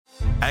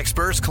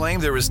Experts claim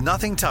there is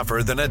nothing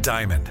tougher than a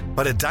diamond.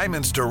 But at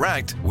Diamonds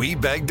Direct, we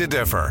beg to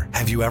differ.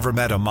 Have you ever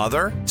met a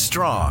mother?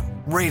 Strong,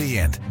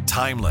 radiant,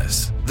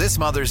 timeless. This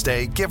Mother's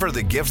Day, give her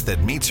the gift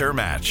that meets her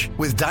match.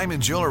 With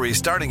diamond jewelry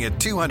starting at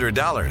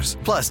 $200.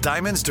 Plus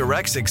Diamonds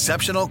Direct's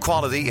exceptional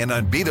quality and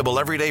unbeatable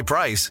everyday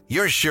price,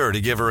 you're sure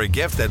to give her a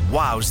gift that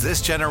wows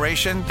this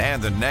generation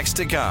and the next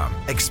to come.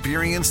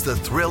 Experience the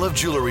thrill of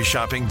jewelry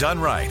shopping done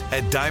right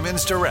at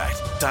Diamonds Direct.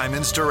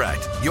 Diamonds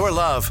Direct. Your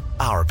love,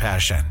 our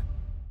passion.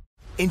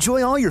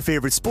 Enjoy all your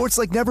favorite sports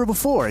like never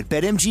before at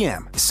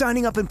BetMGM.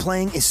 Signing up and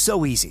playing is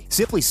so easy.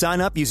 Simply sign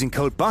up using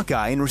code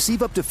Buckeye and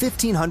receive up to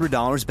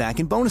 $1,500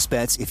 back in bonus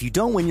bets if you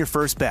don't win your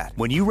first bet.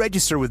 When you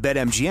register with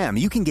BetMGM,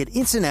 you can get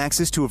instant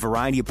access to a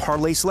variety of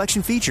parlay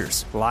selection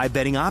features, live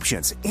betting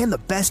options, and the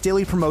best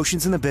daily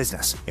promotions in the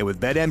business. And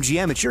with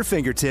BetMGM at your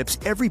fingertips,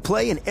 every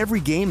play and every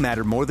game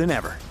matter more than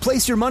ever.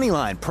 Place your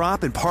moneyline,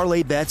 prop, and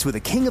parlay bets with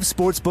the king of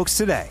sportsbooks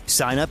today.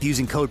 Sign up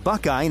using code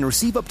Buckeye and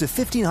receive up to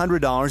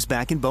 $1,500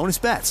 back in bonus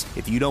bets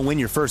if you don't win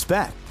your first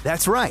bet.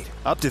 That's right,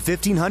 up to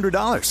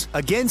 $1,500.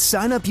 Again,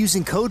 sign up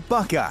using code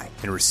Buckeye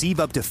and receive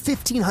up to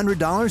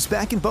 $1,500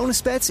 back in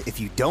bonus bets if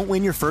you don't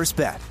win your first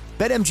bet.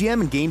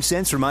 BetMGM and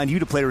GameSense remind you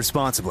to play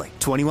responsibly.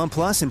 21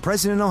 plus and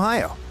present in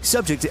Ohio.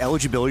 Subject to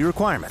eligibility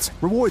requirements.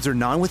 Rewards are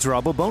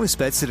non-withdrawable bonus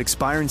bets that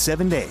expire in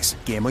 7 days.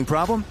 Gambling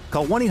problem?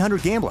 Call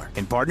 1-800-GAMBLER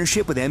in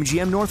partnership with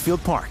MGM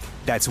Northfield Park.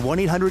 That's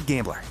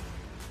 1-800-GAMBLER.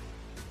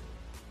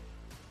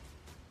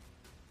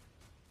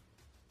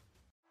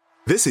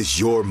 This is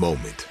your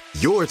moment,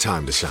 your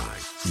time to shine,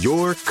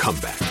 your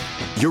comeback.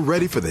 You're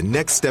ready for the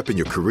next step in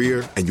your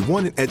career, and you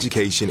want an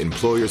education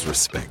employers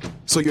respect.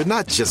 So you're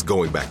not just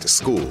going back to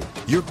school,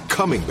 you're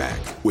coming back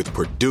with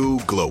Purdue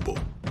Global.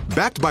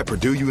 Backed by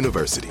Purdue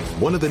University,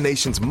 one of the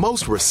nation's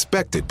most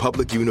respected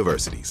public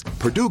universities,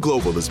 Purdue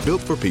Global is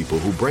built for people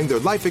who bring their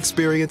life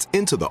experience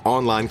into the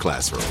online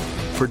classroom.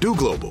 Purdue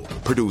Global,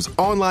 Purdue's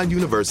online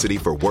university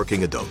for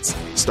working adults.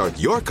 Start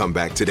your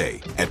comeback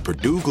today at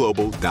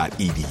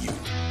purdueglobal.edu.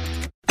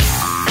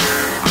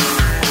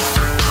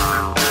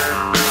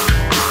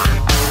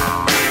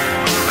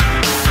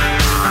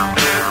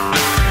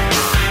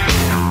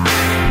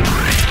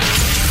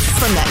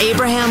 From the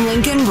Abraham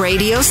Lincoln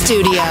Radio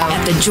Studio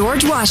at the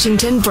George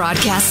Washington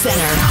Broadcast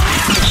Center,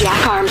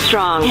 Jack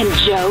Armstrong and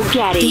Joe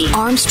Getty. The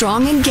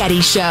Armstrong and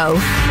Getty Show.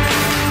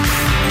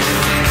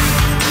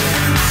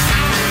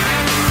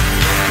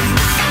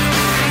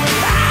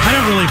 I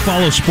don't really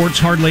follow sports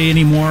hardly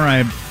anymore.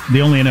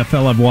 The only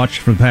NFL I've watched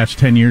for the past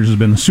 10 years has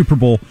been the Super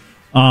Bowl.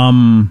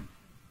 The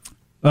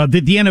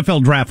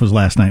NFL draft was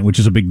last night, which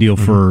is a big deal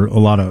for a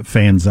lot of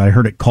fans. I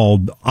heard it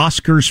called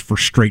Oscars for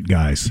Straight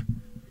Guys.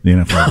 The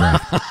NFL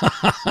draft.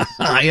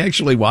 I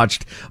actually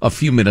watched a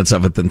few minutes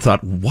of it and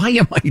thought, why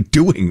am I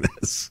doing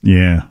this?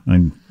 Yeah.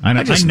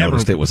 I just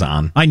noticed it was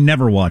on. I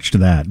never watched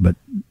that, but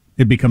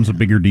it becomes a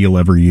bigger deal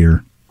every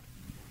year.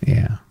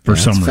 Yeah. For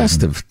some reason. It's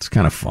festive. It's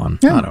kind of fun.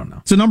 Yeah. I don't know.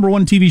 It's the number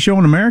one TV show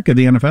in America,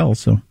 the NFL.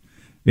 So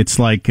it's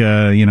like,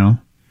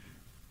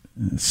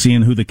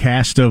 seeing who the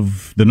cast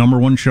of the number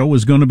one show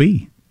is going to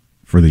be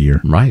for the year.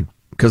 Right.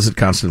 Because it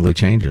constantly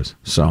changes.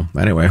 So,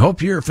 anyway,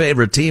 hope your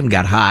favorite team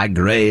got high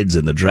grades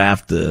in the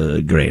draft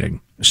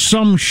grading.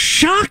 Some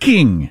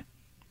shocking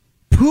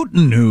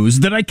Putin news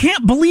that I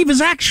can't believe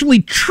is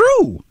actually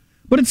true,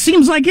 but it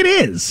seems like it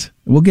is.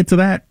 We'll get to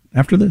that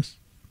after this.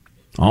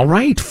 All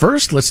right.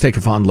 First, let's take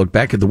a fond look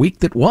back at the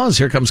week that was.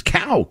 Here comes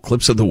Cow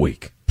Clips of the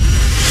Week.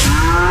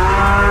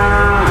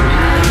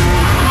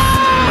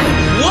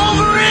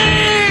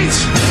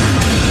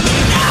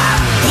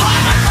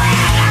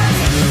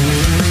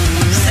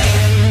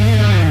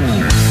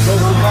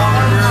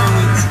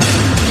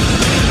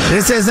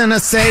 This isn't a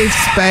safe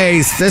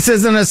space. This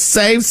isn't a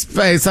safe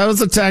space. I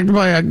was attacked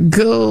by a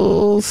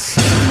goose.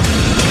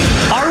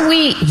 Are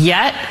we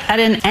yet at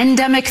an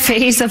endemic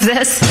phase of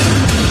this?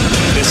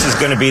 This is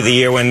going to be the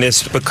year when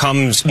this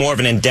becomes more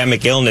of an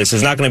endemic illness.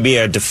 There's not going to be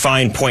a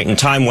defined point in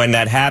time when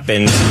that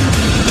happens.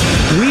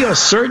 We are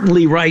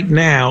certainly right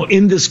now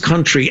in this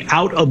country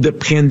out of the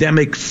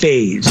pandemic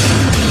phase.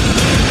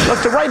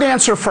 Look, the right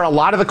answer for a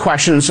lot of the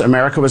questions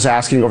America was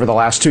asking over the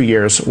last 2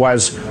 years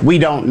was, we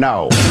don't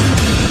know.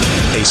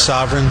 A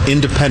sovereign,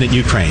 independent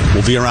Ukraine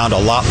will be around a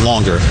lot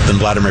longer than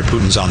Vladimir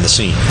Putin's on the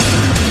scene.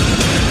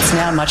 It's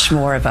now much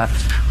more of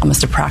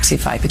almost a proxy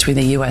fight between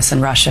the U.S.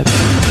 and Russia.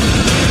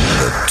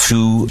 The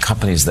two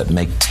companies that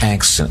make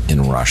tanks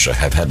in Russia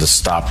have had to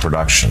stop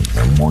production.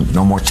 There are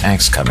no more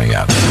tanks coming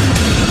out.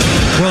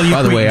 Well,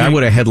 by the way, I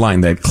would have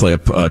headlined that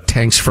clip,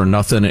 tanks for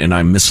nothing and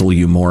I missile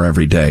you more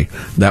every day.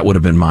 That would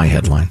have been my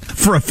headline.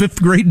 For a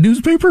fifth grade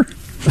newspaper?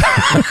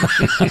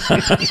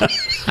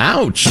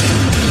 Ouch.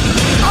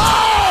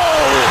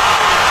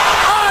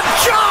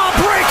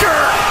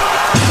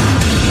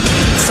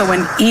 So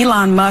when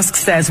Elon Musk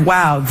says,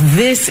 wow,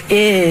 this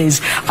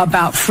is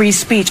about free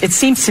speech, it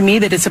seems to me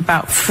that it's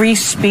about free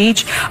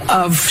speech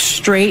of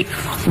straight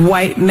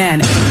white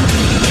men.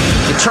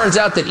 It turns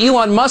out that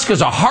Elon Musk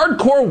is a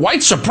hardcore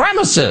white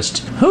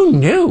supremacist. Who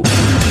knew?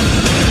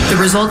 The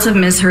results of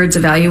Ms. Heard's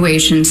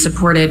evaluation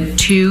supported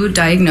 2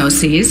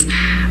 diagnoses: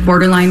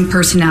 borderline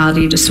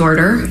personality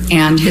disorder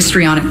and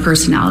histrionic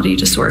personality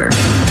disorder.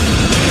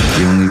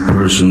 The only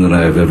person that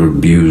I have ever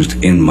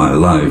abused in my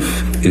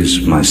life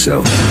is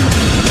myself.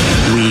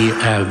 We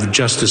have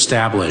just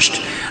established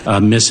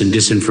a Mis- and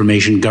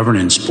Disinformation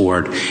Governance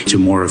Board to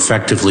more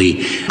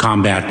effectively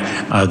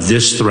combat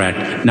this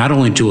threat, not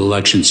only to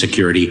election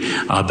security,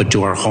 but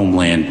to our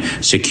homeland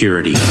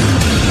security.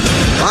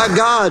 By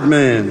God,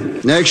 man,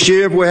 next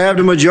year if we have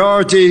the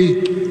majority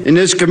in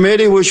this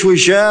committee, which we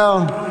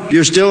shall, if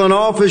you're still in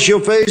office, you'll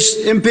face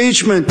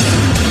impeachment.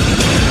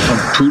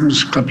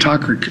 Putin's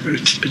kleptocracy,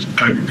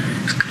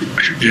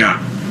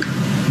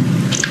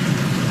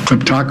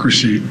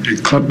 kleptocracy,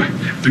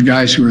 the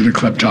guys who are the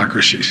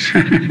kleptocracies.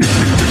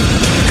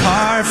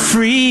 Car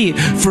free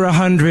for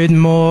 100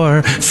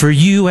 more, for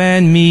you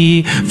and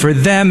me, for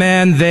them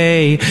and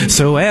they,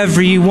 so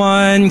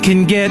everyone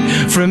can get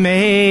from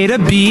A to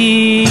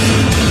B.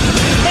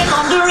 They're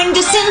laundering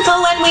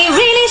disinfo and we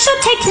really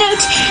should take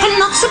note and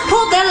not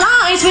support their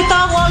lies with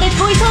our wallet,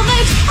 voice or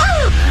vote.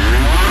 Oh!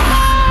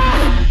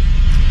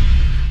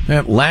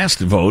 That last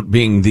vote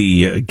being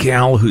the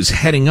gal who's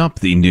heading up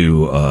the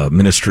new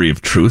Ministry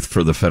of Truth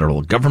for the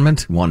federal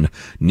government, one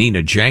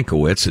Nina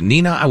Jankowicz. And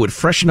Nina, I would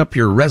freshen up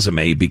your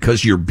resume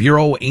because your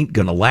bureau ain't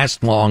going to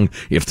last long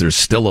if there's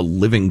still a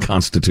living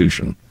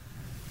Constitution.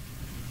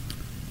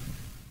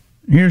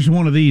 Here's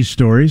one of these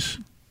stories.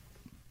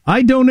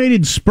 I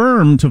donated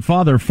sperm to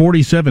father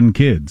 47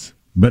 kids,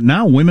 but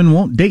now women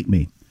won't date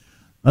me.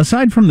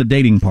 Aside from the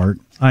dating part,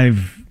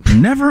 I've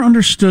never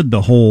understood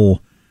the whole,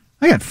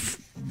 I got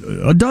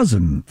a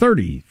dozen,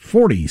 30,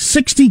 40,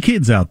 60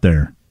 kids out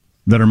there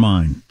that are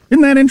mine.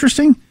 Isn't that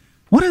interesting?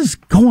 What is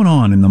going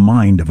on in the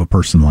mind of a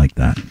person like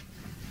that?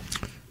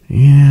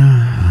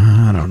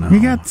 Yeah, I don't know.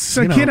 You got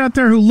a kid out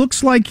there who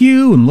looks like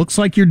you and looks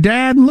like your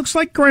dad and looks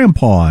like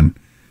grandpa and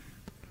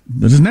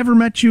that has never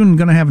met you and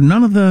going to have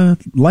none of the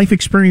life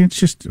experience.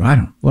 Just, I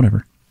don't know,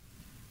 whatever.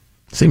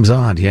 Seems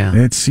odd, yeah.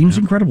 It seems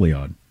incredibly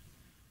odd.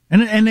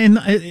 And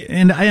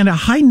a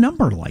high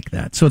number like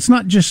that. So it's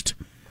not just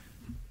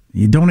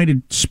you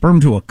donated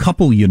sperm to a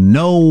couple you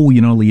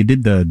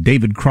did the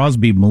David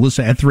Crosby,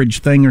 Melissa Etheridge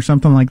thing or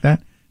something like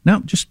that.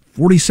 No, just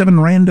 47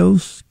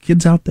 randos,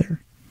 kids out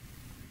there.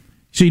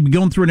 So you'd be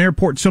going through an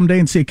airport someday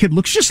and see a kid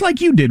looks just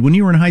like you did when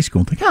you were in high school.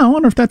 And think, I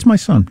wonder if that's my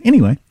son.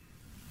 Anyway.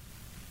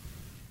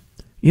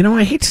 You know,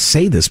 I hate to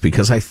say this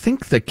because I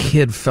think the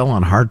kid fell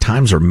on hard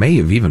times or may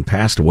have even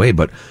passed away,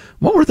 but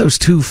what were those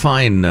 2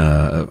 fine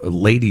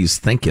ladies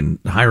thinking,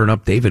 hiring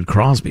up David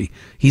Crosby?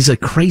 He's a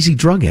crazy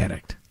drug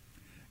addict.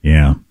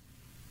 Yeah.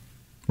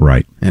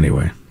 Right.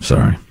 Anyway,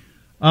 sorry.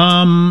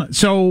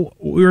 So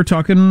we were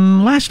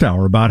talking last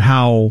hour about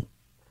how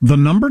the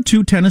number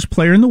 2 tennis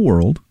player in the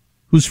world,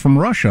 who's from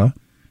Russia,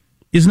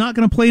 is not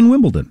going to play in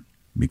Wimbledon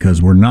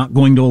because we're not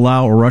going to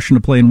allow a Russian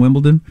to play in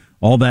Wimbledon.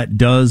 All that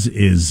does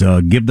is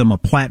give them a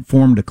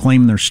platform to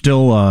claim they're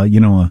still, a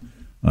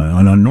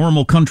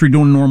normal country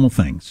doing normal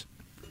things.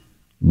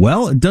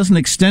 Well, it doesn't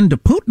extend to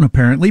Putin,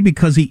 apparently,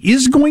 because he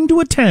is going to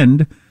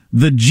attend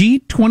the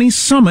G20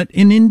 summit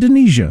in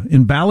Indonesia,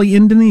 in Bali,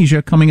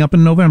 Indonesia, coming up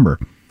in November.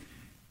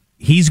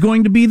 He's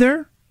going to be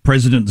there.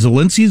 President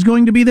Zelensky is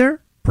going to be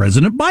there.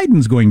 President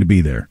Biden's going to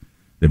be there.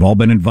 They've all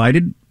been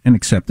invited and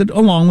accepted,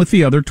 along with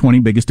the other 20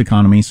 biggest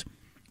economies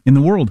in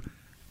the world.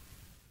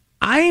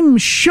 I'm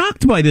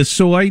shocked by this,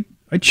 so I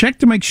checked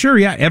to make sure,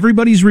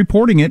 everybody's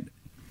reporting it.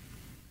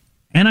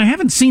 And I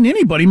haven't seen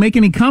anybody make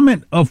any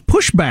comment of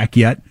pushback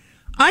yet.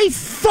 I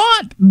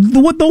thought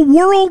what the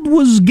world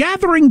was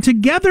gathering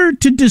together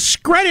to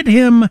discredit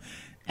him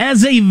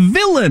as a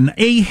villain,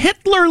 a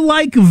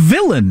Hitler-like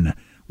villain.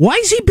 Why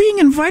is he being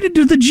invited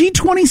to the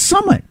G20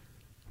 summit?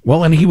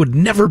 Well, and he would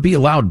never be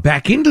allowed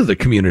back into the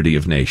community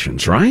of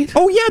nations, right?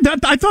 Oh, yeah,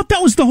 I thought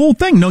that was the whole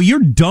thing. No, you're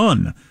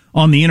done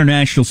on the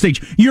international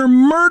stage. You're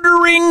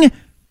murdering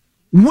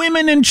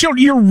women and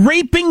children. You're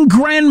raping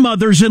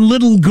grandmothers and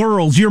little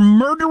girls. You're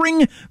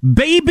murdering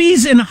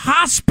babies in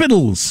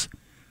hospitals.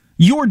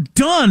 You're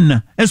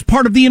done as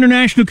part of the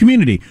international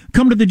community.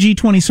 Come to the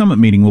G20 summit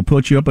meeting. We'll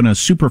put you up in a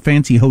super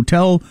fancy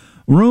hotel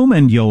room,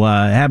 and you'll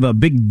have a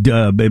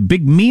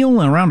big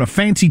meal around a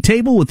fancy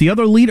table with the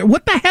other leader.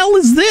 What the hell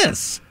is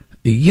this?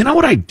 You know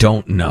what I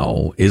don't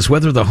know is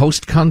whether the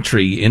host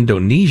country,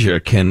 Indonesia,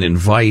 can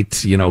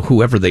invite,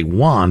 whoever they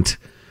want,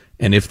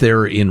 and if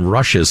they're in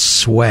Russia's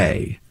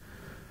sway.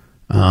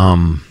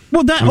 I'm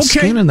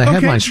scanning the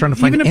headlines trying to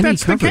find any coverage. Even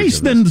if that's the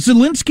case, then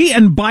Zelensky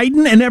and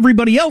Biden and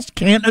everybody else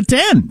can't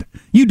attend.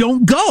 You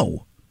don't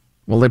go.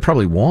 Well, they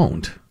probably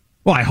won't.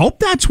 Well, I hope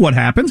that's what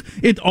happens.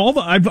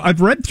 I've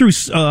read through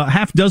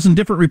half dozen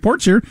different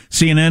reports here: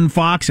 CNN,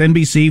 Fox,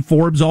 NBC,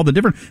 Forbes, all the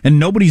different, and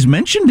nobody's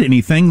mentioned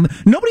anything.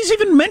 Nobody's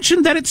even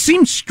mentioned that it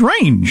seems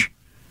strange.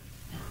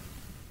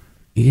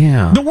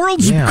 Yeah, the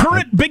world's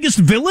current biggest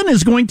villain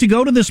is going to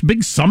go to this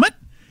big summit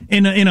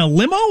in a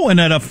limo and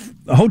at a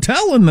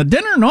hotel and the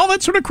dinner and all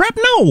that sort of crap.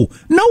 No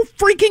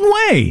freaking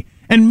way.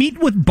 And meet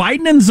with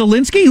Biden and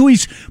Zelensky, who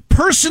he's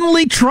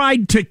personally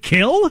tried to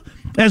kill.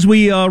 As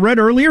we read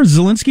earlier,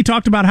 Zelensky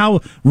talked about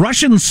how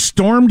Russians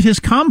stormed his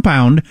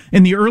compound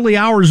in the early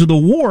hours of the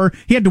war.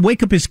 He had to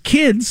wake up his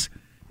kids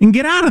and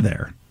get out of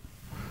there.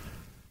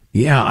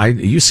 Yeah,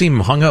 you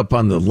seem hung up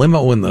on the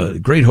limo in the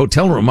great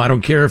hotel room. I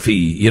don't care if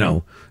he,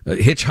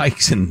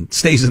 hitchhikes and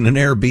stays in an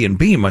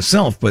Airbnb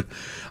myself. But,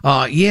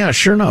 yeah,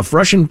 sure enough,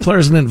 Russian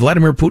President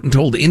Vladimir Putin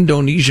told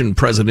Indonesian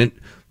President,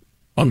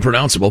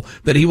 unpronounceable,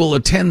 that he will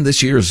attend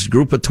this year's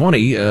Group of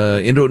 20,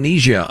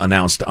 Indonesia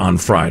announced on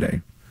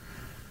Friday.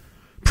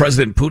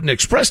 President Putin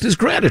expressed his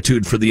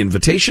gratitude for the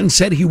invitation,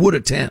 said he would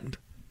attend.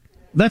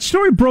 That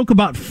story broke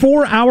about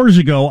 4 hours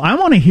ago. I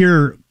want to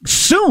hear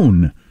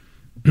soon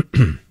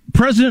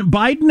President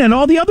Biden and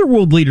all the other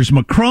world leaders,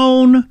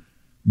 Macron,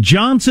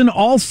 Johnson,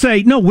 all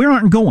say, no, we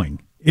aren't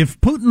going. If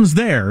Putin's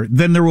there,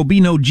 then there will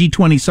be no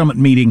G20 summit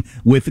meeting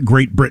with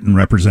Great Britain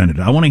represented.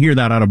 I want to hear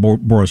that out of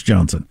Boris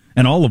Johnson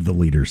and all of the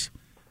leaders.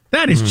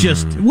 That is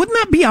just, wouldn't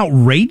that be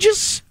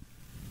outrageous?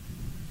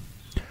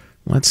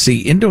 Let's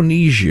see.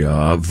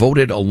 Indonesia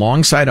voted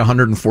alongside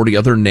 140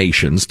 other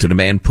nations to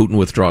demand Putin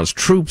withdraws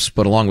troops,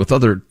 but along with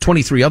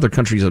 23 other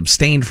countries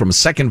abstained from a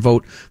second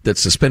vote that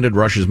suspended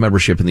Russia's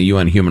membership in the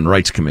UN Human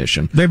Rights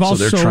Commission. They're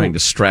trying to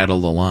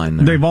straddle the line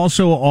there. They've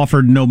also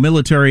offered no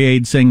military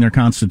aid, saying their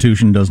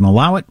constitution doesn't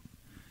allow it.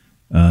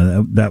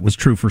 That was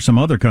true for some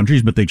other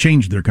countries, but they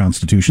changed their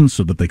constitutions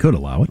so that they could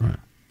allow it. Right.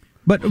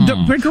 But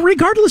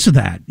regardless of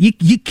that,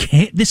 you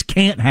can't. This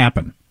can't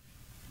happen.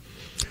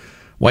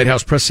 White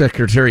House Press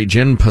Secretary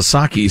Jen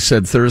Psaki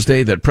said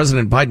Thursday that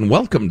President Biden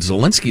welcomed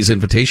Zelensky's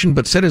invitation,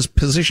 but said his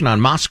position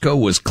on Moscow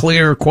was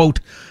clear. Quote,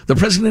 the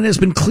president has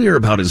been clear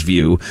about his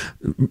view.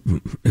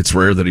 It's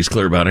rare that he's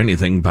clear about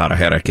anything about a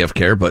Haddock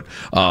care, but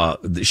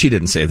she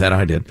didn't say that.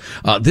 I did.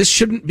 This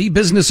shouldn't be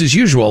business as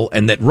usual,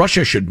 and that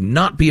Russia should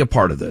not be a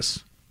part of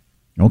this.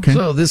 Okay.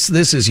 So this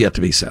is yet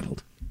to be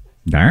settled.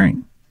 All right.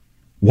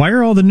 Why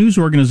are all the news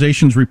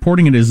organizations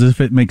reporting it as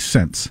if it makes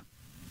sense?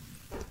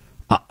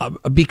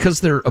 Because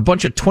they're a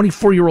bunch of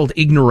 24-year-old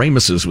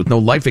ignoramuses with no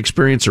life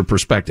experience or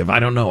perspective. I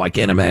don't know. I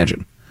can't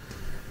imagine.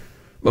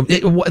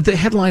 The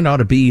headline ought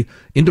to be,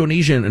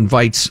 Indonesia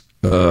invites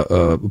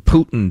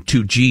Putin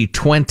to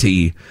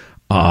G20,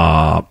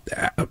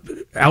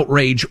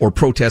 outrage or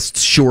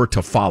protests sure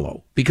to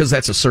follow, because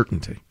that's a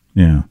certainty.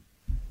 Yeah.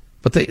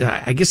 But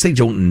I guess they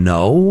don't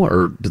know,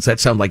 or does that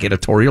sound like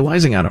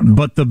editorializing? I don't know.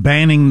 But the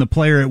banning the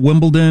player at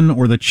Wimbledon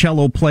or the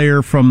cello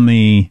player from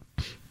the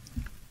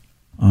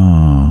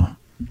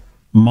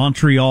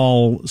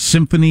Montreal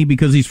Symphony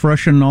because he's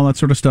Russian and all that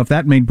sort of stuff,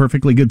 that made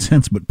perfectly good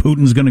sense. But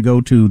Putin's going to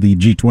go to the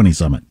G20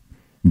 summit.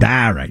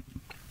 All right.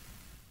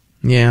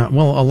 Yeah,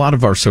 well, a lot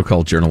of our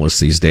so-called journalists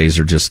these days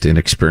are just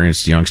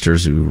inexperienced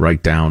youngsters who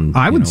write down.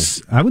 I would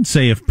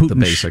say if Putin the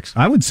basics.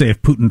 I would say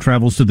if Putin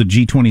travels to the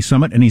G20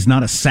 summit and he's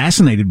not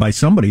assassinated by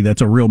somebody,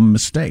 that's a real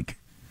mistake.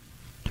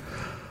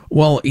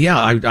 Well,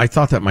 yeah, I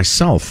thought that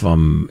myself.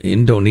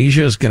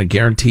 Indonesia is going to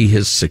guarantee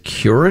his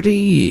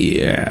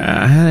security.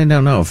 I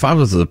don't know. If I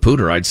was the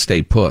Pooter, I'd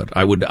stay put.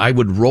 I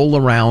would roll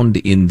around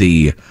in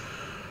the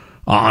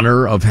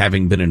honor of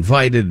having been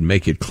invited and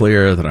make it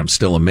clear that I'm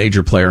still a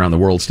major player on the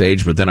world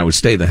stage, but then I would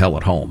stay the hell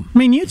at home. I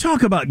mean, you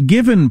talk about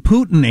giving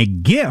Putin a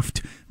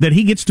gift that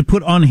he gets to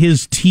put on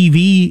his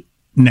TV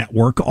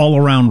network all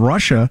around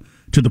Russia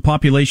to the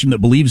population that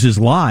believes his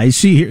lies.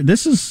 See,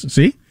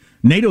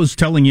 NATO's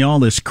telling you all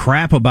this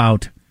crap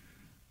about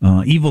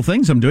evil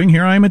things I'm doing.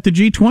 Here I am at the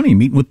G20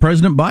 meeting with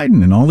President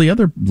Biden and all the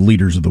other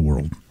leaders of the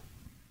world.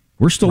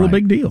 We're still a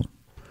big deal.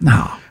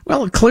 No.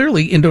 Well,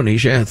 clearly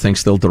Indonesia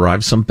thinks they'll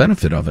derive some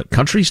benefit of it.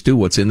 Countries do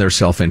what's in their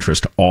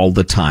self-interest all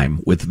the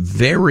time, with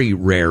very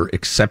rare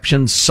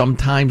exceptions.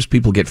 Sometimes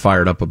people get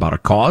fired up about a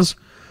cause.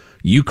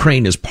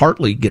 Ukraine is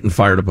partly getting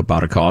fired up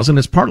about a cause, and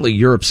it's partly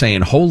Europe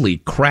saying, holy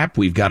crap,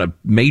 we've got a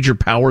major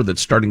power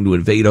that's starting to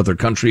invade other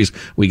countries.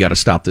 We got to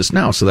stop this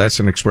now. So that's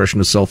an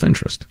expression of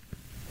self-interest.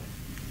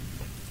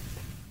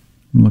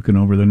 I'm looking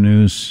over the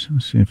news.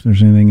 Let's see if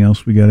there's anything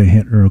else we got to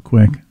hit real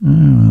quick.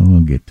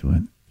 We'll get to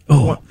it.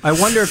 Oh, I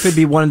wonder if it'd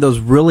be one of those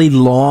really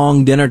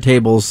long dinner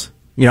tables.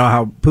 You know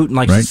how Putin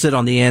likes to sit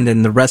on the end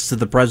and the rest of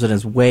the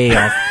president's way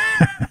off.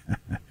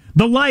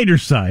 The lighter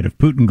side of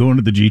Putin going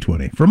to the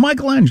G20 from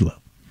Michelangelo.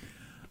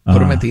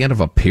 Put him at the end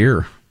of a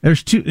pier.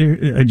 There's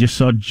two. I just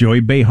saw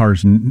Joy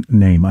Behar's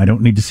name. I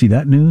don't need to see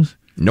that news.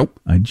 Nope.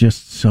 I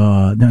just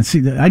saw. Now,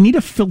 see, I need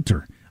a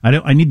filter.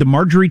 I need the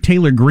Marjorie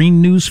Taylor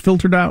Greene news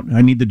filtered out.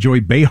 I need the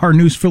Joy Behar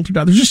news filtered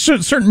out. There's just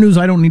certain news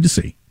I don't need to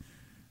see,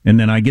 and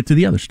then I get to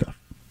the other stuff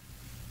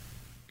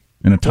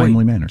in a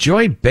timely manner.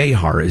 Joy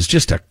Behar is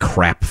just a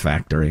crap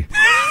factory.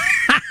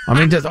 I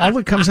mean, all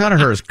that comes out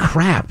of her is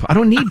crap. I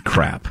don't need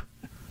crap.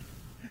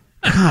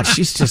 God,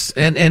 she's just,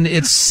 and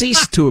it's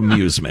ceased to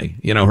amuse me.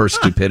 You know, her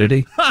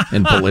stupidity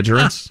and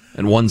belligerence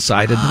and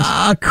one-sidedness.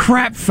 A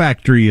crap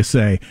factory, you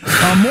say.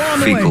 More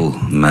on the Fecal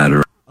way.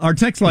 matter. Our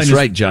text line That's is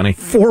right, Johnny.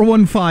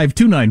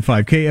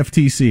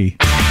 415-295-KFTC.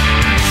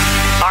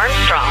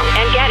 Armstrong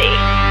and Getty.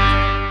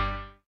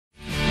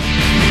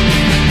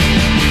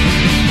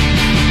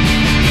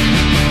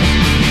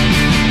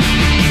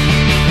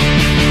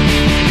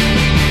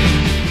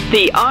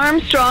 The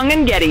Armstrong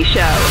and Getty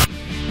Show.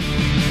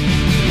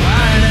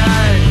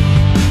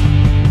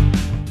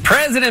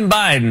 President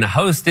Biden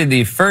hosted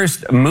the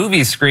first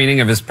movie screening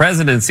of his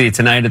presidency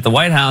tonight at the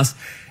White House.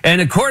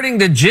 And according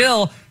to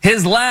Jill,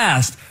 his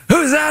last.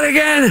 Who's that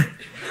again?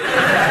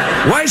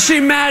 Why is she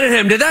mad at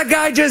him? Did that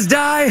guy just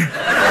die?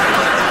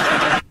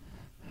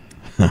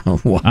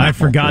 Wow. I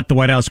forgot the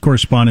White House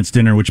Correspondents'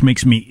 Dinner, which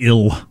makes me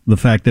ill, the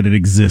fact that it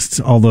exists.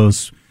 All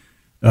those,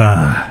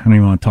 I don't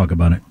even want to talk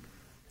about it.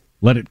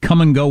 Let it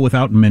come and go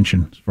without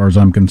mention, as far as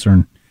I'm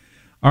concerned.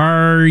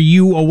 Are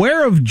you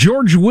aware of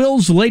George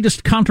Will's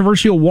latest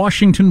controversial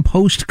Washington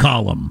Post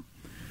column?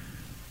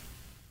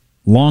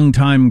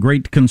 Longtime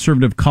great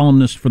conservative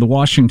columnist for the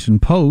Washington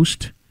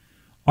Post,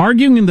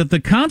 arguing that the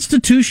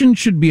Constitution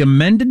should be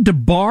amended to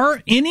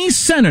bar any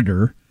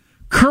senator,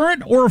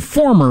 current or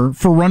former,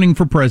 for running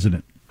for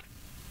president.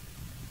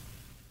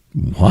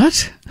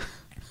 What?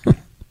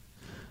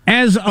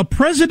 As a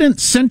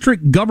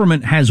president-centric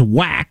government has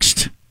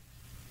waxed,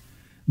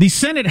 the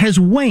Senate has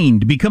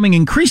waned, becoming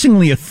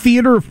increasingly a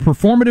theater of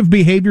performative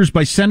behaviors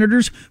by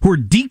senators who are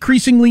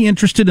decreasingly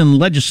interested in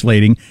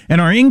legislating and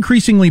are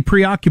increasingly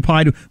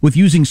preoccupied with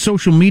using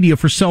social media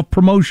for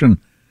self-promotion.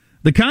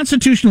 The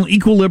constitutional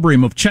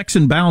equilibrium of checks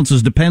and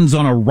balances depends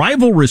on a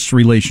rivalrous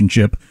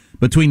relationship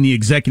between the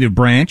executive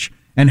branch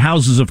and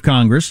houses of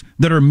Congress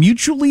that are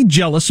mutually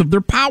jealous of their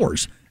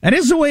powers. That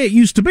is the way it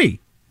used to be.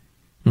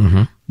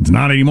 Mm-hmm. It's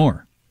not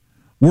anymore.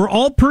 Were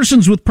all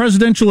persons with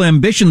presidential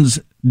ambitions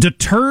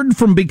deterred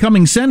from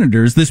becoming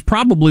senators, this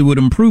probably would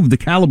improve the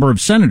caliber of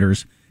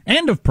senators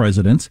and of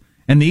presidents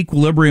and the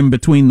equilibrium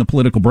between the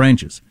political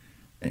branches.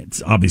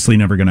 It's obviously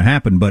never going to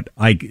happen, but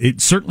it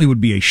certainly would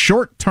be a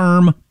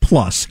short-term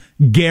plus,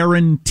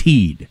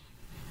 guaranteed.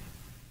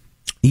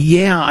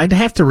 Yeah, I'd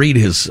have to read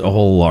his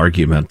whole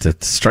argument.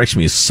 It strikes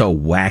me as so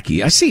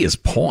wacky. I see his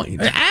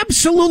point.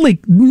 Absolutely.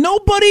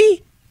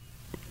 Nobody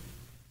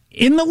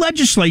in the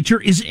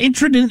legislature is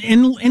interested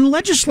in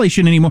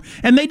legislation anymore,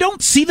 and they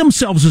don't see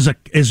themselves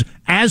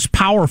as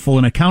powerful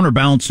in a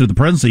counterbalance to the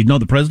presidency. No,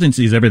 the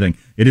presidency is everything.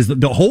 It is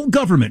the whole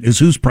government is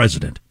who's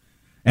president,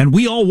 and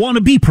we all want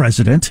to be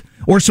president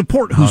or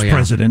support who's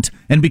president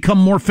and become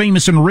more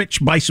famous and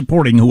rich by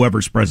supporting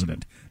whoever's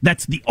president.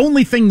 That's the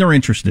only thing they're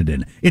interested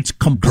in. It's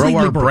completely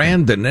grow our broken.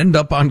 brand and end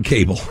up on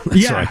cable.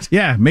 That's right.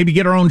 Yeah, maybe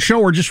get our own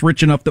show or just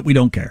rich enough that we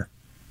don't care.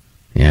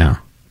 Yeah.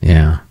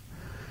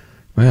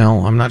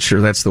 Well, I'm not sure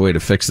that's the way to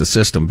fix the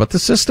system, but the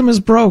system is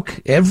broke.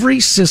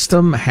 Every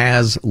system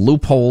has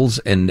loopholes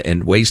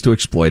and ways to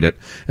exploit it,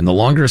 and the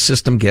longer a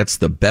system gets,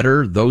 the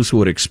better those who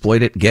would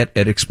exploit it get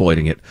at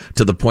exploiting it,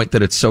 to the point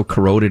that it's so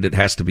corroded it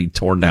has to be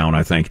torn down,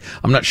 I think.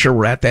 I'm not sure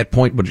we're at that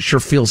point, but it sure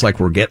feels like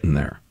we're getting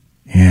there.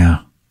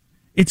 Yeah.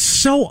 It's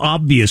so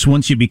obvious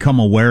once you become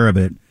aware of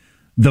it,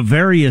 the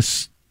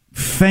various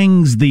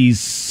things these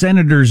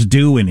senators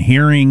do in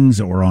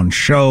hearings or on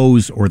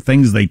shows or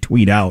things they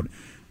tweet out,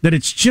 that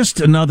it's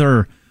just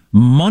another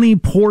money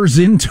pours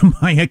into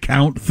my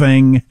account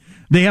thing.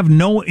 They have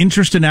no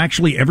interest in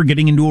actually ever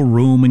getting into a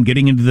room and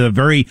getting into the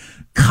very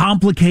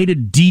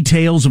complicated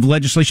details of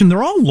legislation.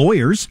 They're all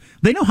lawyers.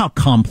 They know how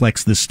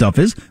complex this stuff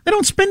is. They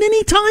don't spend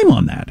any time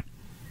on that.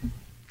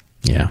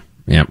 Yeah.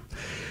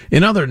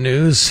 In other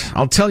news,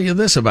 I'll tell you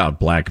this about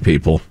black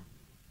people.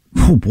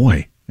 Oh,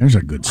 boy. There's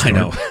a good story. I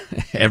know.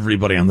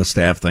 Everybody on the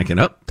staff thinking,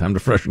 time to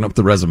freshen up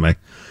the resume.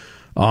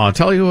 I'll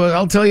tell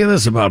you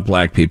this about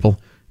black people.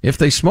 If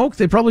they smoke,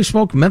 they probably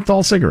smoke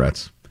menthol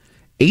cigarettes.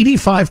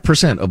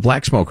 85% of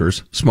black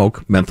smokers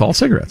smoke menthol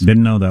cigarettes.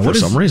 Didn't know that. For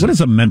some reason. What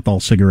is a menthol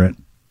cigarette?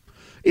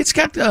 It's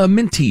got a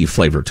minty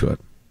flavor to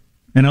it.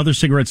 And other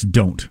cigarettes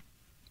don't.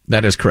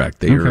 That is correct.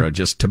 They are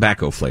just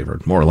tobacco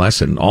flavored, more or less,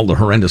 and all the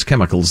horrendous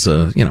chemicals,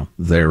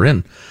 they're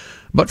in.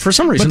 But for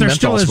some reason,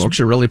 menthol smokes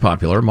are really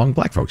popular among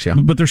black folks, yeah.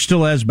 But they're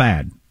still as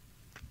bad.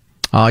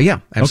 Yeah,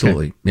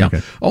 absolutely. Okay. Yeah.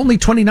 Okay. Only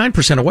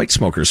 29% of white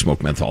smokers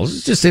smoke menthol.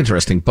 It's just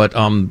interesting. But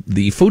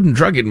the Food and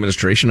Drug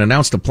Administration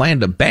announced a plan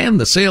to ban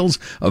the sales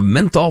of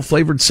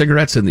menthol-flavored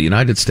cigarettes in the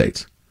United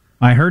States.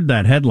 I heard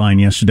that headline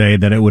yesterday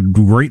that it would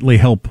greatly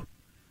help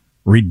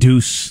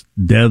reduce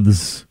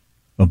deaths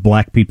of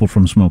black people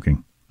from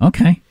smoking.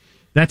 Okay.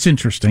 That's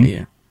interesting.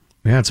 Yeah,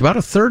 it's about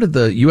a third of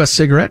the U.S.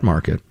 cigarette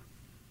market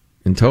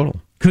in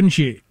total. Couldn't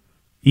you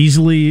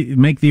easily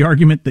make the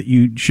argument that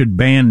you should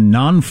ban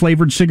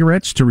non-flavored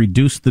cigarettes to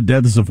reduce the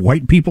deaths of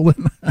white people?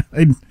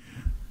 It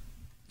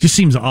just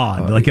seems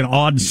odd, like an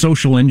odd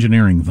social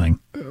engineering thing.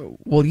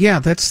 Well, yeah,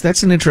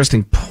 that's an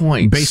interesting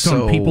point. Based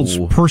on people's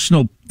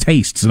personal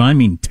tastes, and I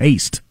mean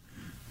taste.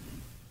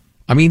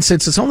 I mean,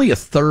 since it's only a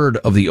third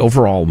of the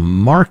overall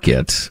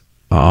market,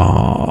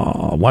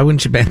 why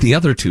wouldn't you ban the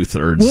other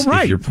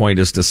 2/3 if your point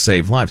is to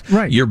save lives?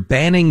 Right. You're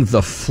banning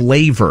the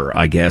flavor,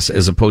 I guess,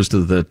 as opposed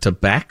to the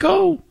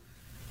tobacco?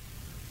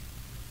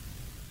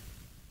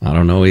 I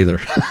don't know either.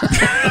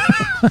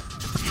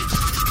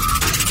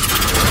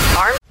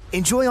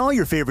 Enjoy all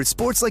your favorite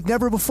sports like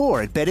never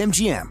before at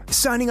BetMGM.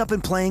 Signing up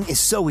and playing is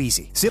so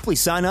easy. Simply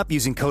sign up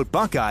using code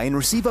Buckeye and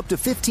receive up to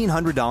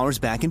 $1,500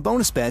 back in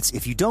bonus bets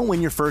if you don't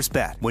win your first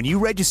bet. When you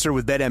register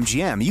with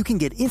BetMGM, you can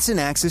get instant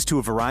access to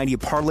a variety of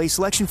parlay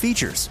selection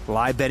features,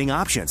 live betting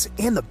options,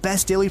 and the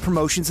best daily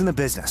promotions in the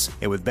business.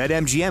 And with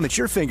BetMGM at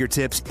your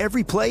fingertips,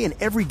 every play and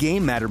every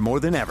game matter more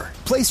than ever.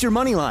 Place your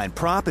moneyline,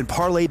 prop, and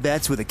parlay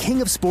bets with the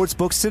king of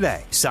sportsbooks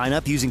today. Sign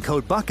up using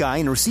code Buckeye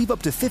and receive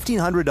up to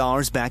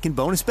 $1,500 back in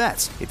bonus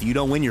bets if you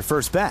don't win your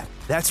first bet.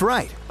 That's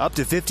right, up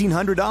to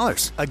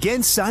 $1,500.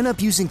 Again, sign up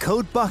using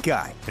code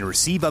Buckeye and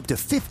receive up to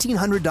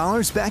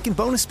 $1,500 back in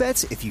bonus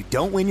bets if you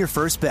don't win your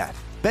first bet.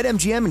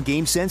 BetMGM and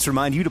GameSense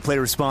remind you to play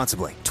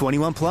responsibly.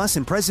 21 plus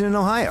and present in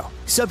Ohio.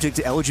 Subject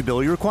to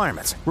eligibility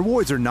requirements.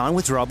 Rewards are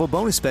non-withdrawable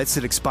bonus bets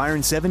that expire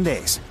in 7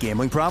 days.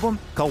 Gambling problem?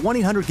 Call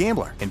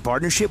 1-800-GAMBLER in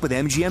partnership with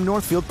MGM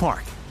Northfield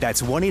Park.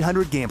 That's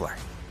 1-800-GAMBLER.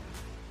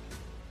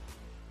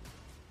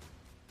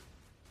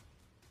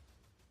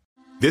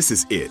 This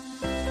is it.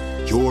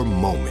 Your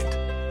moment.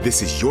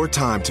 This is your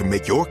time to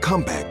make your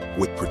comeback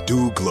with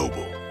Purdue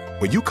Global.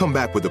 When you come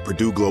back with a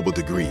Purdue Global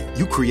degree,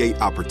 you create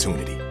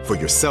opportunity for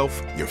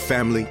yourself, your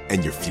family,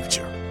 and your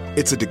future.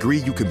 It's a degree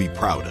you can be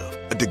proud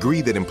of, a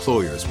degree that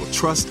employers will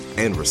trust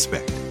and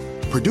respect.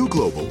 Purdue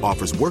Global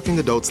offers working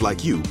adults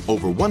like you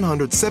over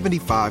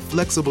 175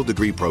 flexible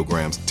degree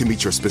programs to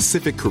meet your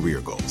specific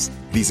career goals.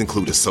 These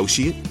include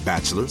associate,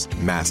 bachelor's,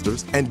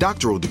 master's, and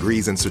doctoral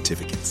degrees and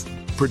certificates.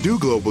 Purdue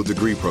Global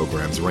degree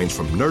programs range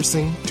from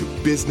nursing to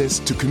business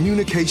to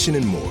communication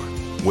and more.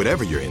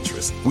 Whatever your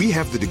interest, we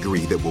have the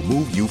degree that will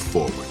move you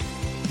forward.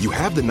 You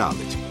have the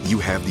knowledge, you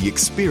have the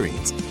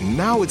experience.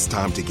 Now it's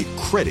time to get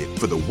credit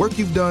for the work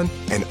you've done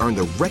and earn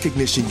the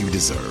recognition you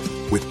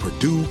deserve with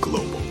Purdue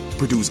Global,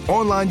 Purdue's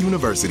online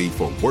university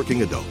for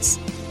working adults.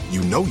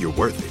 You know you're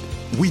worth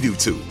it. We do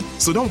too.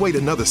 So don't wait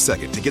another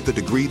second to get the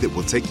degree that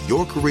will take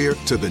your career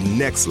to the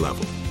next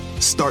level.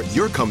 Start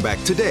your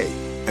comeback today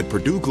at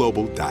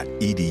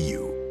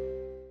purdueglobal.edu.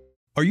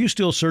 Are you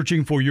still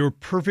searching for your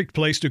perfect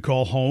place to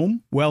call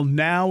home? Well,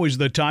 now is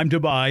the time to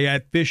buy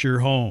at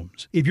Fisher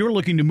Homes. If you're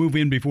looking to move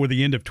in before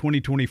the end of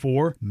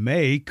 2024,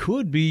 May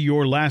could be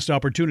your last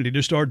opportunity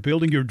to start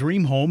building your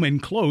dream home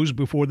and close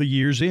before the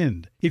year's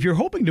end. If you're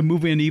hoping to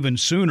move in even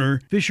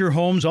sooner, Fisher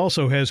Homes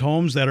also has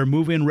homes that are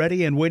move-in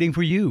ready and waiting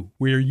for you,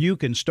 where you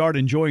can start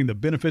enjoying the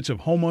benefits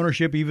of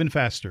homeownership even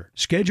faster.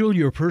 Schedule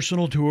your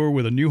personal tour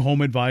with a new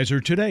home advisor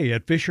today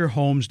at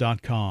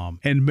FisherHomes.com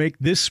and make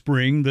this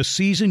spring the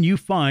season you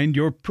find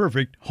your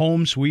perfect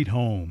home sweet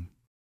home.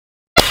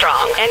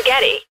 Strong and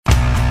Getty.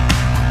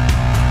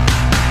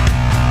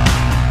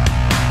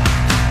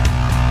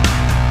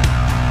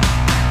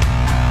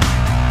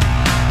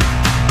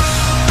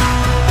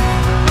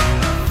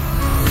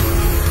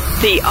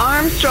 The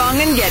Armstrong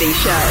and Getty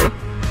Show.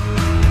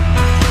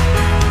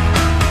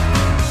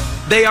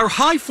 They are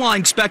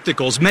high-flying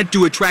spectacles meant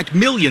to attract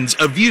millions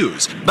of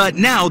views, but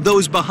now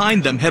those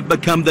behind them have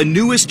become the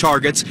newest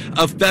targets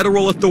of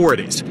federal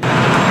authorities.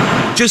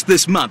 Just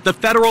this month, the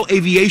Federal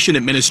Aviation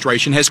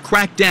Administration has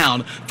cracked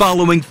down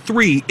following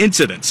 3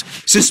 incidents.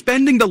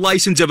 Suspending the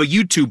license of a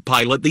YouTube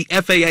pilot the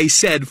FAA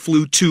said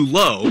flew too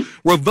low,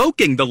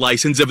 revoking the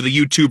license of the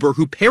YouTuber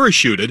who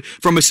parachuted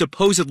from a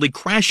supposedly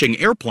crashing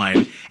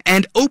airplane,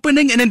 and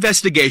opening an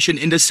investigation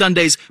into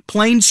Sunday's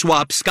plane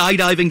swap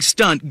skydiving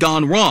stunt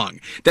gone wrong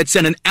that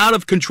sent an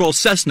out-of-control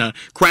Cessna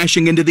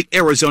crashing into the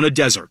Arizona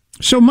desert.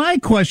 So my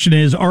question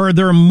is, are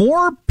there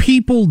more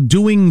people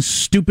doing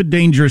stupid,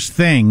 dangerous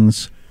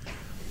things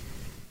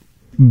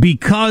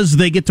because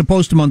they get to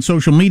post them on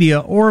social media,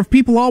 or have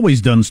people always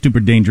done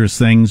stupid, dangerous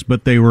things,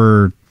 but they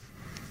were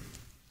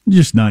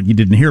just not, you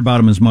didn't hear about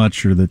them as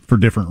much, or that for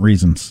different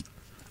reasons?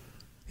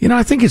 You know,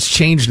 I think it's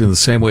changed in the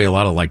same way a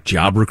lot of like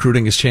job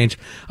recruiting has changed.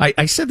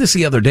 I said this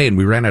the other day and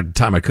we ran out of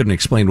time. I couldn't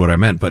explain what I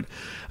meant, but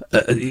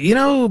you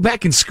know,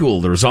 back in school,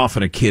 there was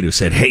often a kid who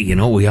said, hey, you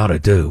know what we ought to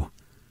do?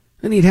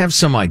 And he'd have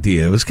some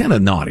idea. It was kind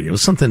of naughty. It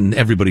was something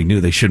everybody knew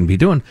they shouldn't be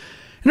doing.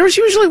 And there was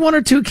usually 1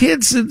 or 2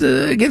 kids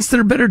against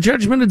their better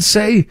judgment would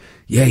say,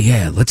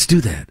 yeah, let's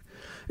do that.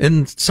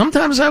 And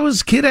sometimes I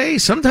was kid A,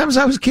 sometimes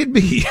I was kid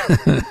B.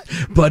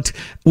 But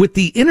with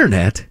the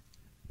internet,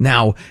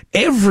 now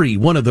every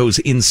one of those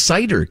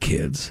insider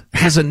kids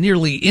has a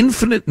nearly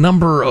infinite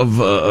number of,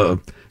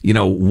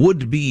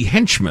 would-be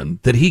henchmen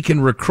that he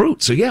can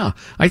recruit. So yeah,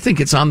 I think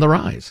it's on the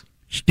rise.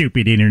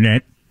 Stupid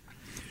internet.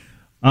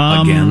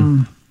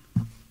 Again.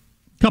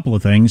 Couple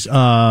of things.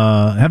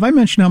 Have I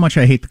mentioned how much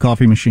I hate the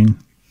coffee machine?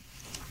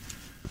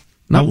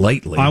 Not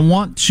lately. I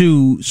want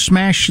to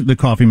smash the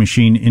coffee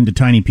machine into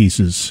tiny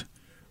pieces.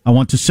 I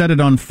want to set it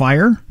on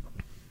fire.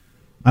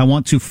 I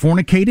want to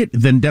fornicate it,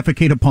 then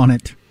defecate upon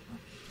it.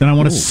 Then I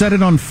want to set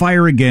it on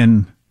fire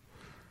again.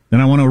 Then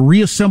I want to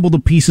reassemble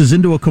the pieces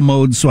into a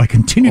commode so I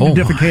continue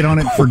to defecate on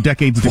it for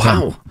decades to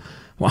come.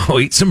 Wow,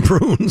 eat some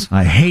prunes.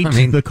 I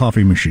hate the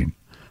coffee machine.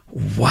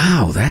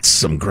 Wow, that's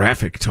some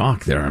graphic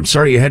talk there. I'm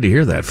sorry you had to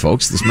hear that,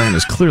 folks. This man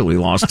has clearly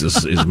lost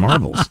his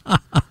marbles.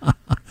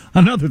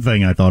 Another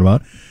thing I thought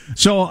about.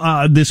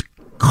 So this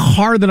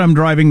car that I'm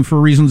driving, for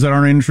reasons that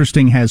aren't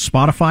interesting, has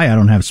Spotify. I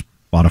don't have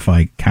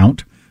Spotify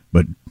count,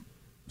 but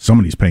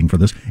somebody's paying for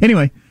this.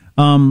 Anyway,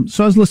 so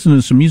I was listening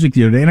to some music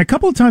the other day, and a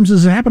couple of times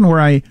this has happened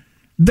where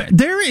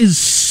there is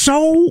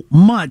so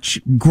much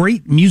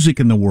great music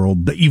in the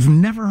world that you've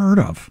never heard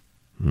of,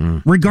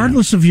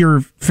 regardless of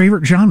your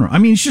favorite genre. I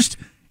mean,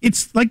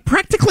 it's like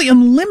practically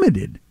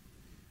unlimited.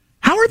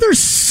 How are there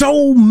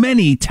so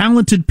many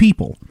talented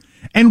people?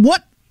 And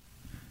what,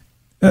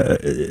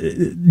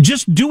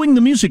 just doing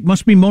the music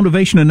must be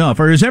motivation enough?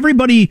 Or is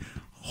everybody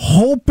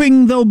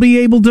hoping they'll be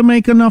able to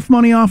make enough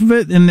money off of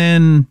it and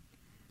then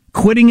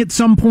quitting at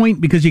some point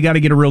because you got to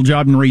get a real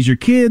job and raise your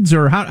kids?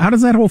 Or how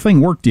does that whole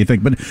thing work, do you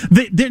think? But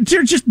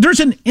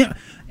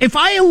if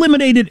I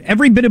eliminated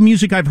every bit of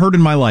music I've heard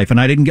in my life and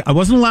I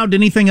wasn't allowed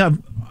anything,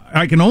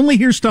 I can only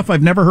hear stuff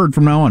I've never heard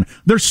from now on,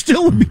 there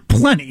still would be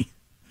plenty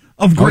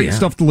of great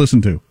stuff to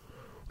listen to.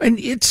 And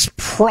it's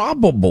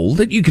probable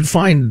that you could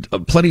find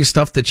plenty of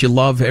stuff that you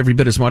love every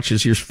bit as much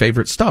as your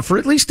favorite stuff, or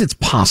at least it's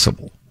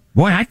possible.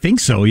 Boy, I think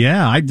so,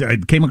 yeah. I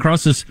came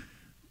across this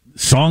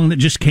song that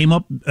just came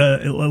up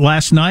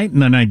last night,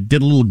 and then I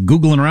did a little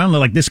Googling around.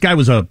 Like, this guy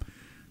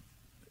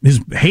his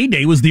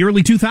heyday was the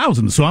early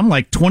 2000s, so I'm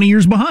like 20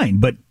 years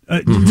behind. But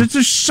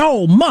there's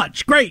so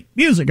much great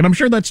music, and I'm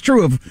sure that's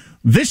true of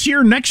this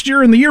year, next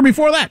year, and the year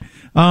before that.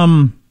 I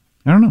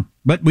don't know.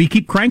 But we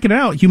keep cranking it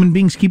out. Human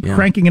beings keep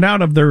cranking it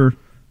out of their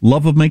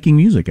love of making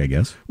music, I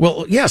guess.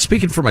 Well, yeah,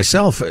 speaking for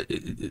myself,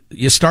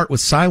 you start with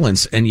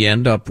silence and you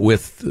end up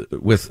with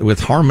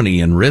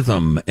harmony and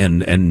rhythm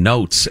and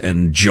notes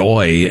and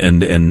joy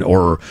and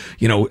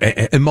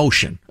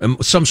emotion,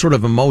 some sort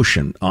of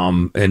emotion.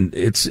 And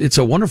it's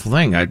a wonderful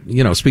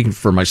thing. Speaking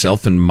for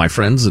myself and my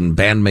friends and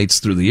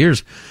bandmates through the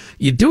years,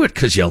 you do it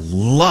because you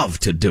love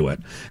to do it.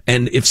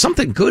 And if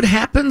something good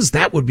happens,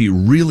 that would be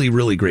really,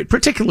 really great.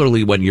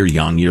 Particularly when you're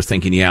young, you're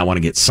thinking, I want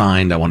to get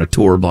signed, I want to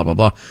tour, blah, blah,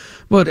 blah.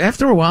 But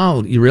after a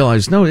while, you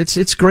realize, no,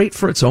 it's great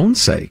for its own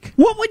sake.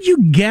 What would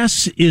you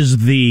guess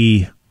is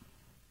the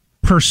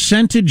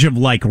percentage of,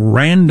 like,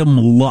 random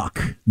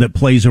luck that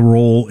plays a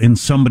role in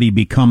somebody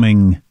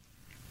becoming,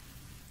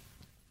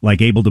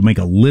 like, able to make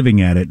a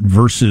living at it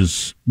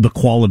versus the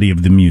quality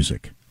of the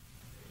music?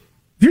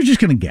 If you're just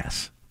going to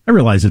guess. I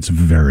realize it's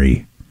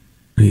very...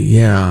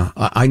 Yeah,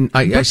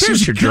 I see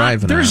what you're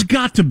driving at. There's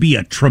got to be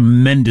a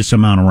tremendous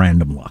amount of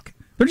random luck.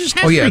 There just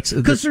has to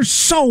be, because there's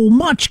so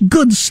much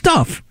good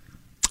stuff.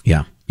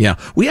 Yeah.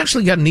 We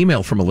actually got an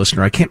email from a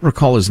listener. I can't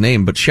recall his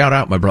name, but shout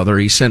out, my brother.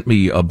 He sent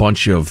me a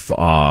bunch of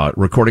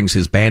recordings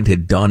his band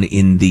had done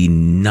in the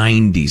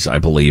 90s, I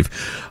believe.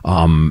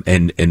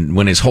 And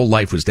when his whole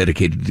life was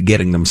dedicated to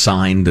getting them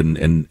signed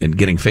and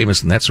getting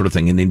famous and that sort of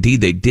thing. And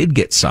indeed, they did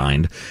get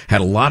signed,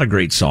 had a lot of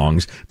great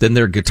songs. Then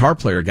their guitar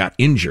player got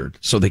injured,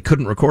 so they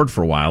couldn't record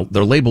for a while.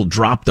 Their label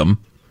dropped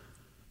them.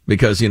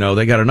 Because,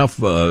 they got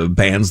enough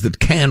bands that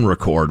can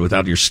record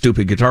without your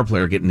stupid guitar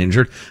player getting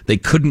injured. They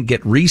couldn't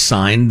get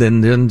re-signed,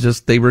 and then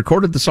they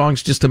recorded the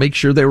songs just to make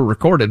sure they were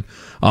recorded.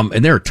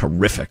 And they're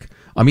terrific.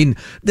 I mean,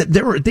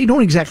 they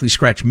don't exactly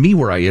scratch me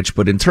where I itch,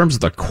 but in terms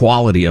of the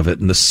quality of it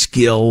and the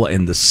skill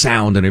and the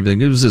sound and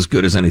everything, it was as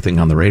good as anything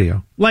on the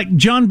radio. Like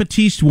John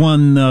Batiste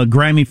won the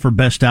Grammy for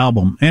Best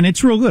Album, and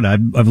it's real good.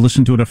 I've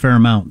listened to it a fair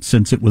amount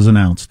since it was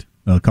announced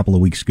a couple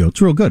of weeks ago.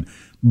 It's real good.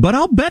 But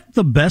I'll bet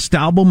the best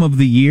album of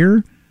the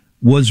year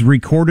was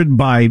recorded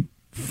by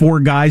 4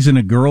 guys and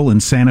a girl in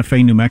Santa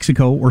Fe, New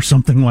Mexico, or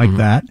something like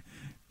that,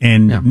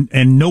 and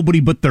nobody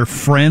but their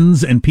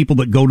friends and people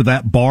that go to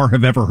that bar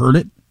have ever heard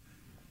it.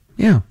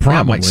 Yeah, probably.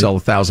 That might sell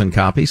 1,000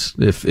 copies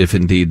if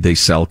indeed they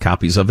sell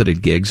copies of it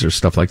at gigs or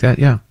stuff like that.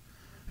 Yeah.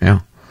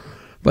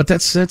 But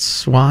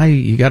that's why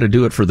you got to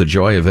do it for the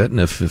joy of it, and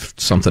if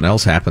something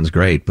else happens,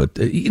 great. But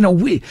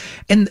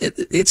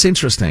it's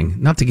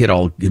interesting, not to get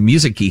all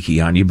music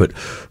geeky on you, but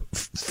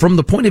from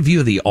the point of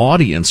view of the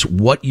audience,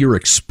 what you're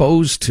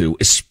exposed to,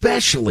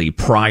 especially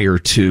prior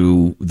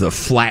to the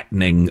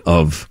flattening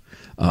of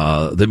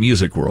the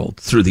music world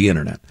through the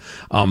internet,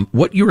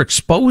 what you're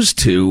exposed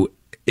to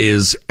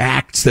is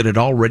acts that had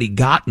already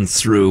gotten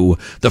through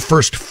the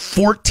first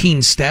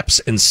 14 steps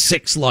and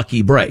 6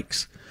 lucky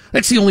breaks.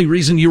 That's the only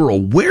reason you were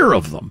aware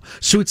of them.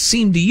 So it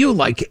seemed to you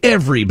like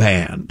every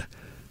band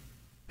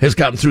has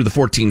gotten through the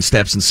 14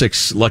 steps and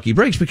 6 lucky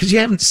breaks because you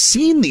haven't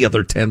seen the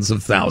other tens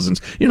of thousands.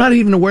 You're not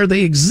even aware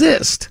they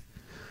exist.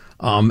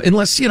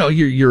 Unless,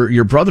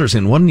 your brother's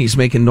in one and he's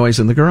making noise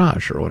in the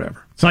garage or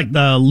whatever. It's like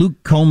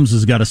Luke Combs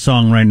has got a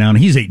song right now, and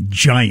he's a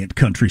giant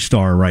country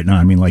star right now.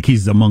 I mean, like,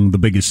 he's among the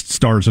biggest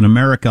stars in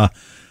America.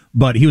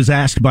 But he was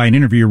asked by an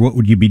interviewer, what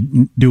would you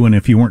be doing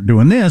if you weren't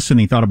doing this? And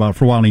he thought about it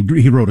for a while, and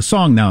he wrote a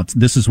song. Now,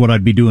 this is what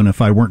I'd be doing if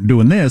I weren't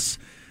doing this.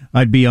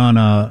 I'd be on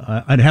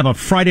I'd have a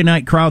Friday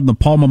night crowd in the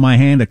palm of my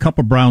hand, a cup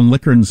of brown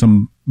liquor, and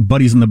some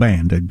buddies in the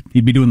band.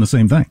 He'd be doing the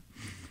same thing,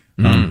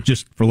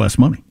 just for less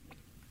money.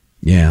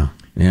 Yeah,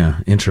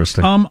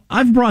 interesting.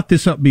 I've brought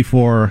this up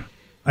before.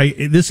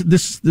 This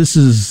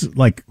is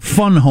like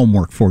fun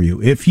homework for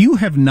you. If you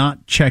have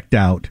not checked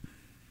out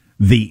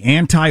the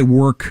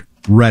anti-work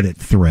Reddit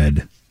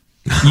thread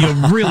You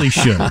really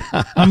should.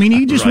 I mean,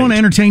 you just want to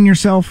entertain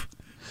yourself.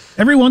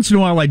 Every once in a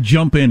while, I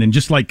jump in and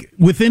just like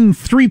within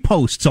 3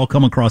 posts, I'll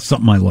come across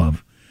something I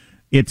love.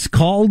 It's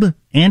called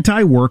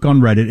Anti-Work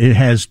on Reddit. It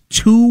has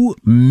 2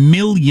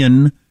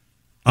 million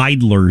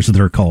idlers,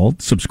 they're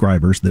called,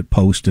 subscribers that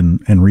post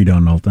and read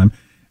on all the time.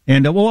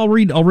 And I'll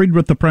read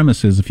what the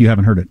premise is if you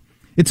haven't heard it.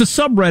 It's a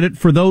subreddit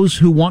for those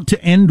who want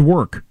to end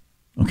work.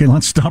 Okay,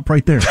 let's stop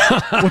right there.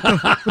 What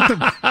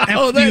the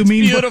F do you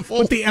mean? Beautiful.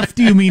 What the F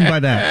do you mean by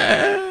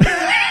that?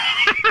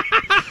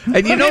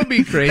 And you don't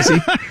be crazy.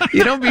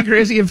 You don't be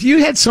crazy. If you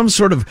had some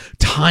sort of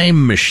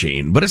time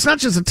machine, but it's not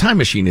just a time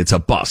machine, it's a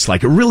bus,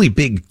 like a really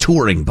big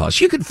touring bus.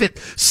 You could fit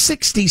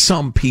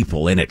 60-some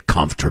people in it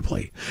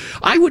comfortably.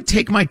 I would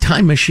take my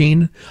time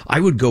machine. I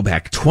would go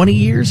back 20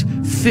 years,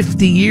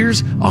 50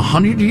 years,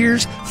 100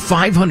 years,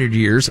 500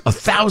 years,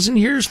 1,000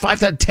 years,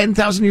 5,000,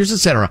 10,000 years,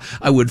 etc.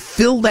 I would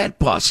fill that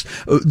bus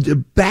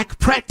back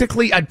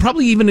practically. I'd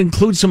probably even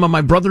include some of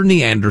my brother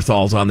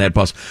Neanderthals on that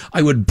bus.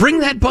 I would bring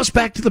that bus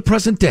back to the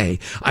present day.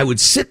 I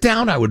would sit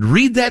down, I would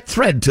read that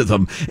thread to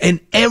them, and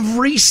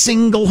every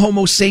single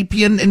Homo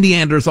sapien and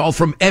Neanderthal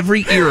from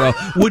every era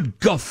would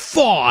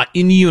guffaw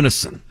in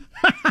unison.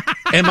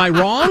 Am I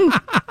wrong?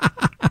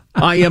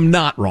 I am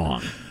not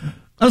wrong.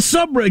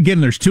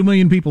 Again, there's 2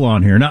 million people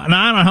on here. Now, I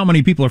don't know how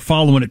many people are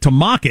following it to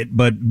mock it,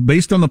 but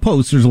based on the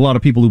posts, there's a lot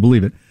of people who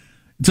believe it.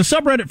 It's a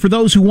subreddit for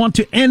those who want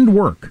to end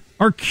work,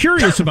 are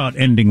curious about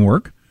ending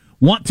work,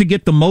 want to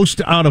get the most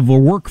out of a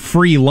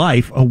work-free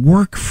life,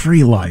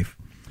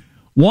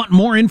 want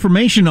more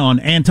information on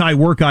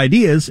anti-work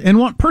ideas, and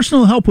want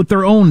personal help with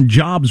their own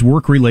jobs,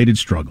 work-related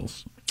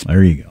struggles.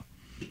 There you go.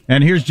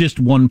 And here's just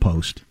one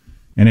post,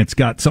 and it's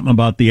got something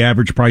about the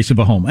average price of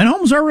a home. And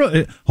homes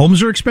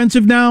are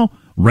expensive now.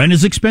 Rent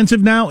is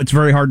expensive now. It's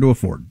very hard to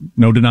afford.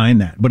 No denying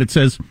that. But it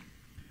says,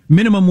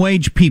 minimum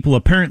wage people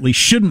apparently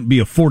shouldn't be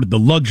afforded the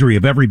luxury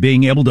of ever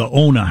being able to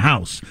own a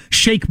house.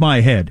 Shake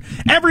my head.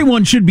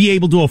 Everyone should be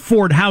able to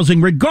afford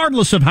housing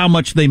regardless of how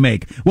much they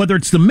make, whether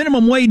it's the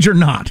minimum wage or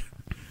not.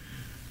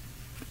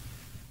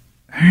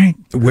 All right.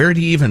 Where do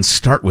you even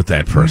start with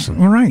that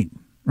person? All right.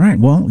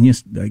 Well,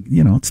 yes,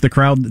 it's the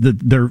crowd.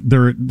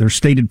 Their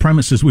stated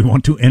premise is we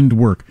want to end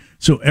work.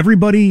 So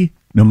everybody,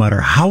 no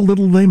matter how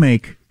little they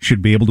make,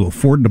 should be able to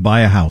afford to buy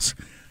a house.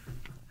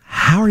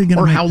 How are you going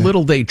to? Or how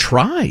little they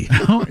try.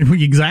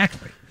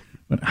 Exactly.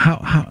 But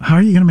how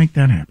are you going to make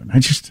that happen?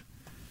 It's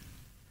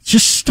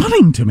just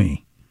stunning to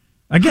me.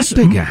 I guess how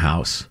big a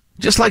house.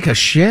 Just like a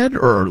shed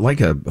or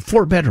like a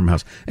 4-bedroom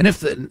house. And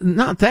if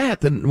not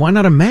that, then why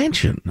not a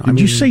mansion?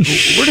 Did you say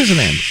where does it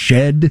end?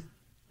 Shed?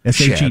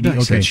 S-H-E-D? I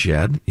said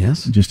shed,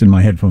 yes. Just in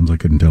my headphones, I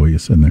couldn't tell what you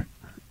said there.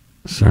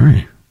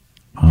 Sorry.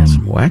 Got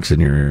some wax in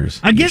your ears.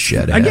 I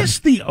guess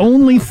the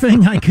only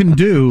thing I can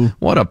do...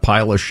 What a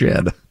pile of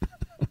shed.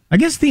 I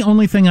guess the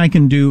only thing I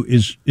can do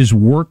is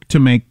work to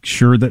make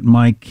sure that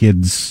my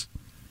kids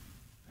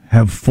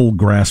have full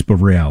grasp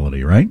of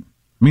reality, right?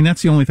 I mean,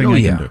 that's the only thing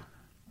I can do.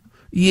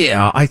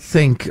 Yeah, I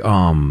think,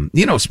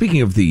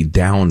 speaking of the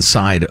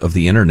downside of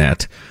the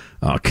internet,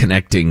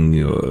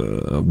 connecting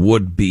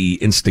would-be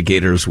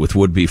instigators with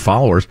would-be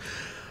followers,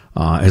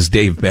 as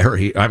PJ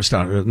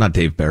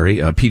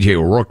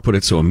O'Rourke put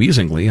it so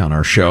amusingly on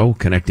our show,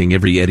 connecting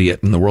every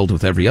idiot in the world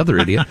with every other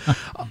idiot.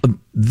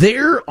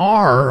 There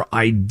are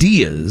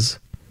ideas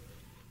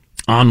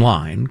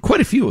online,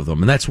 quite a few of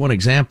them, and that's one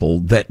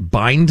example, that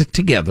bind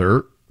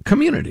together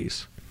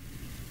communities.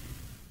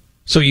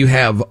 So you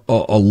have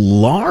a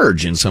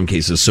large, in some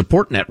cases,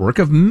 support network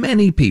of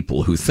many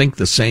people who think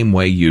the same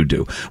way you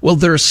do. Well,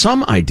 there are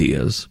some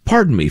ideas,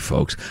 pardon me,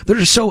 folks, that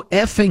are so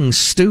effing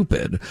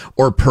stupid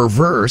or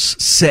perverse,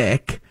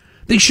 sick,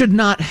 they should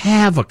not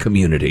have a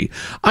community.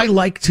 I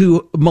like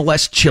to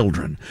molest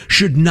children,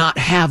 should not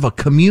have a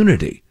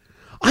community.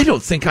 I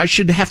don't think I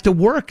should have to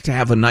work to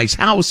have a nice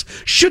house,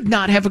 should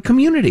not have a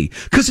community,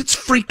 because it's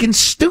freaking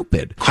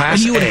stupid.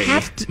 Class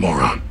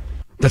moron.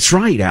 That's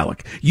right,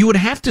 Alec. You would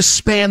have to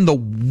span the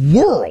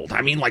world.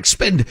 I mean, like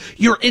spend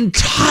your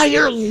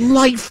entire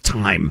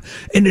lifetime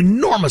and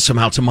enormous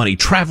amounts of money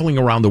traveling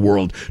around the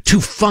world to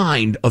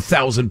find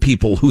 1,000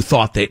 people who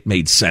thought that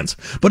made sense.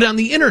 But on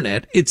the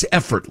internet, it's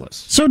effortless.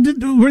 So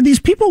were these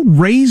people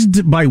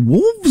raised by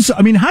wolves?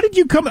 I mean, how did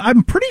you come?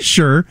 I'm pretty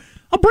sure,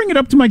 I'll bring it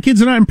up to my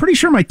kids, and I'm pretty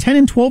sure my 10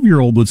 and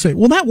 12-year-old would say,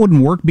 well, that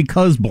wouldn't work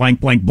because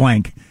blank, blank,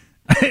 blank.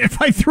 If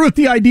I threw out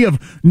the idea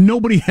of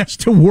nobody has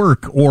to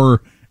work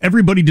or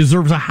everybody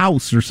deserves a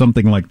house or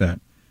something like that.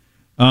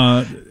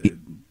 I'm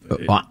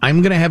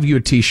going to have you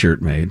a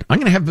T-shirt made. I'm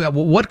going to have,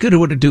 what good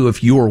would it do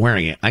if you were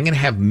wearing it? I'm going to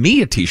have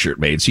me a T-shirt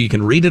made so you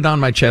can read it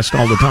on my chest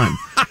all the time.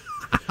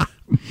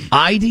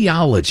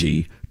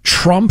 Ideology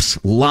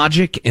trumps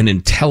logic and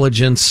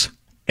intelligence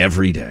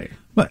every day.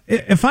 But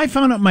if I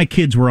found out my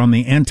kids were on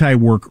the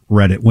anti-work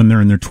Reddit when they're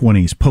in their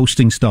 20s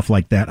posting stuff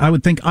like that, I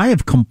would think I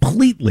have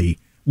completely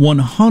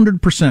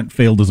 100%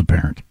 failed as a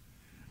parent.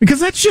 Because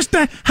that's just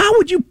that. How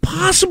would you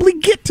possibly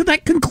get to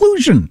that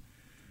conclusion?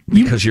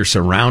 Because you're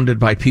surrounded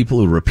by people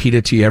who repeat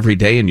it to you every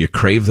day and you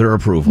crave their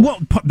approval. Well,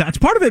 that's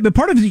part of it. But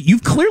part of it,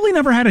 you've clearly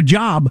never had a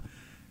job.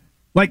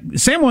 Like,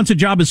 Sam wants a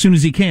job as soon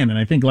as he can, and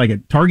I think, like,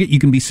 at Target, you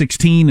can be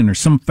 16, and there's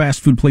some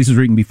fast food places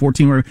where you can be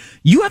 14. Where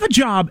you have a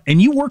job,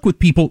 and you work with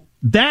people,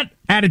 that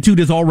attitude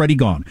is already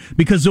gone.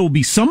 Because there will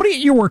be somebody at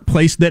your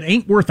workplace that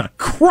ain't worth a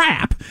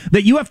crap,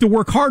 that you have to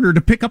work harder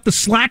to pick up the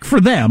slack for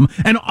them,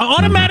 and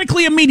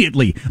automatically,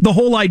 immediately, the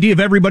whole idea of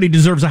everybody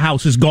deserves a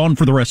house is gone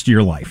for the rest of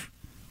your life.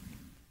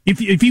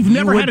 If you've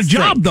never had a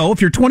job, though, if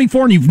you're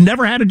 24 and you've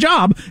never had a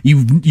job,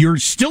 you're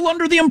still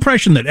under the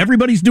impression that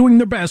everybody's doing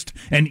their best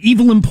and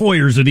evil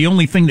employers are the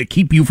only thing that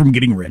keep you from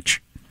getting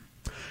rich.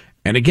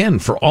 And again,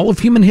 for all of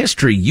human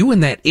history, you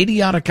and that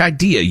idiotic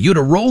idea, you'd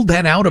have rolled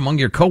that out among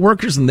your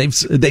coworkers and they'd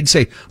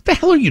say, what the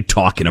hell are you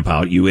talking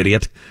about, you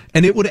idiot?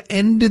 And it would have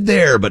ended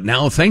there. But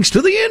now, thanks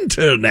to the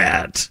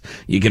internet,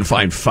 you can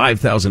find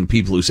 5,000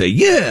 people who say,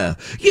 yeah,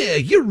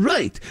 you're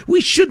right.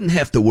 We shouldn't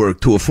have to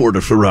work to afford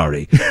a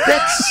Ferrari.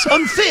 That's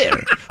unfair.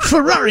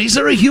 Ferraris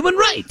are a human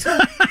right.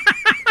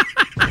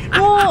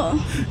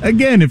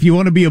 Again, if you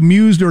want to be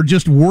amused or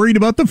just worried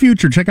about the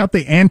future, check out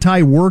the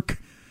anti-work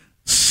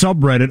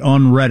subreddit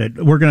on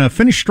Reddit. We're going to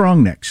finish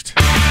strong next.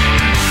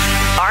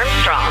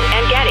 Armstrong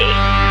and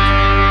Getty.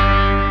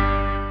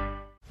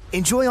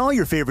 Enjoy all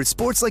your favorite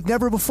sports like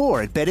never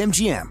before at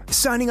BetMGM.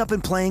 Signing up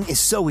and playing is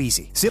so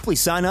easy. Simply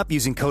sign up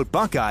using code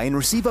Buckeye and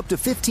receive up to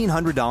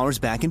 $1,500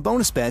 back in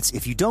bonus bets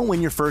if you don't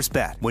win your first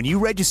bet. When you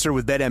register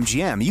with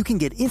BetMGM, you can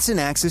get instant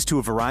access to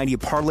a variety of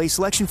parlay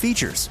selection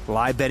features,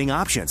 live betting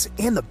options,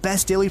 and the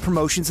best daily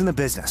promotions in the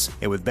business.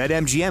 And with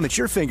BetMGM at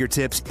your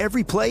fingertips,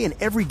 every play and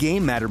every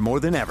game matter more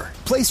than ever.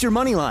 Place your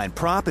moneyline,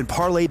 prop, and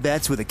parlay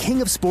bets with the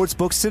king of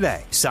sportsbooks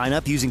today. Sign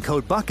up using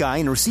code Buckeye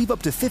and receive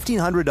up to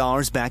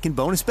 $1,500 back in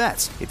bonus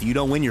bets if you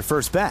don't win your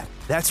first bet.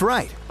 That's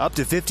right, up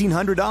to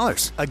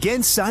 $1,500.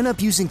 Again, sign up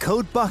using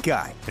code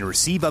Buckeye and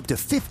receive up to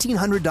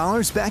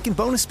 $1,500 back in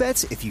bonus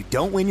bets if you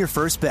don't win your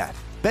first bet.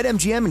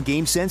 BetMGM and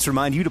GameSense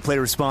remind you to play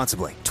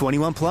responsibly.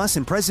 21 plus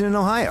and present in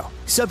Ohio.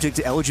 Subject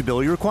to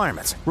eligibility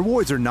requirements.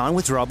 Rewards are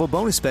non-withdrawable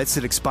bonus bets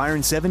that expire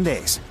in 7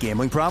 days.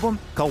 Gambling problem?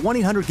 Call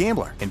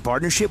 1-800-GAMBLER in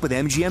partnership with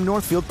MGM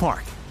Northfield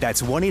Park.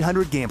 That's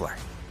 1-800-GAMBLER.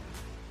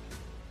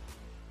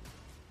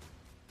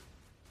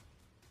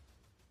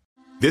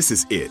 This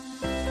is it.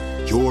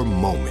 Your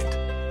moment.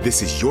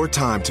 This is your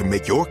time to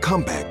make your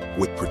comeback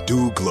with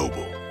Purdue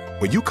Global.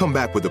 When you come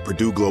back with a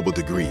Purdue Global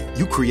degree,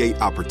 you create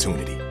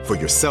opportunity for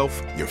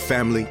yourself, your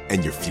family,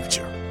 and your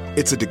future.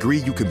 It's a degree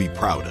you can be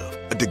proud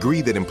of, a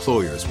degree that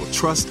employers will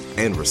trust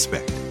and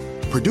respect.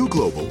 Purdue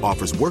Global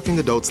offers working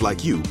adults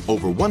like you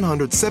over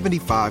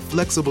 175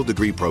 flexible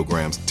degree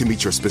programs to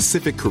meet your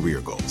specific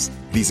career goals.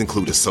 These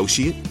include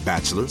associate,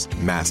 bachelor's,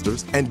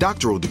 master's, and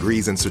doctoral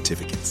degrees and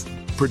certificates.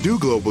 Purdue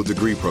Global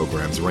degree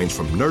programs range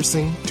from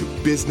nursing to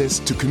business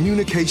to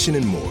communication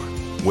and more.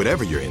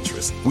 Whatever your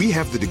interest, we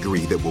have the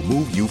degree that will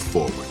move you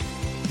forward.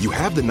 You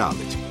have the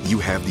knowledge, you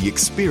have the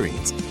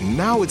experience.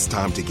 Now it's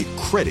time to get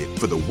credit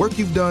for the work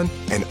you've done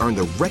and earn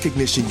the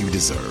recognition you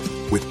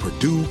deserve with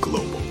Purdue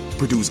Global,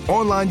 Purdue's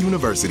online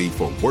university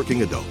for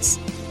working adults.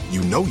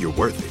 You know you're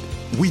worth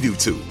it. We do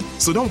too.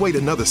 So don't wait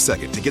another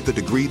second to get the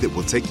degree that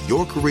will take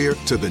your career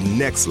to the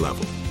next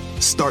level.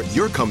 Start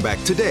your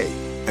comeback today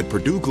at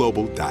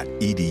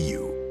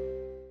purdueglobal.edu.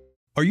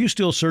 Are you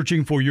still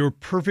searching for your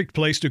perfect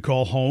place to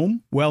call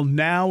home? Well,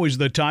 now is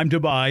the time to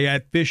buy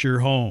at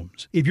Fisher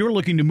Homes. If you're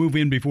looking to move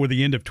in before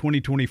the end of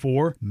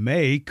 2024,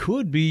 May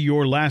could be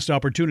your last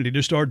opportunity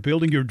to start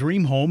building your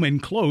dream home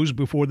and close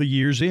before the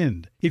year's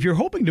end. If you're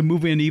hoping to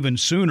move in even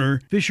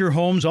sooner, Fisher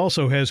Homes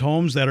also has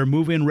homes that are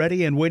move-in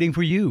ready and waiting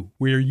for you,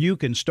 where you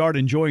can start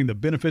enjoying the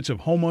benefits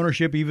of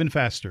homeownership even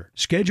faster.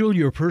 Schedule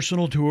your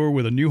personal tour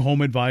with a new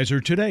home advisor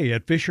today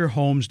at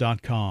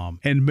FisherHomes.com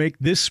and make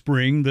this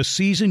spring the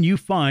season you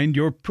find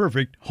your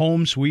perfect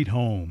home sweet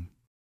home.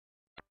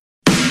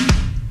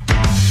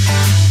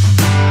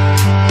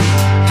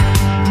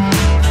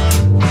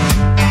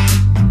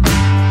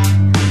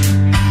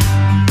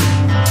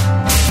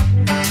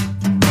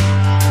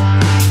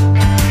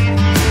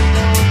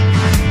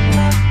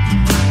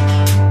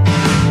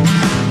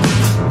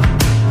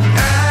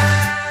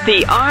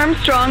 The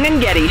Armstrong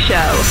and Getty Show.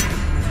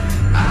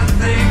 I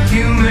think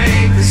you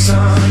make the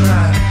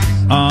sunrise.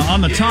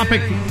 On the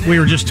topic, we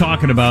were just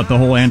talking about the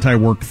whole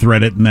anti-work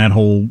thread and that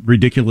whole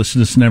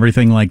ridiculousness and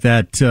everything like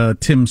that.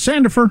 Tim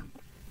Sandifer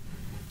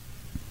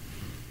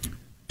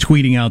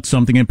tweeting out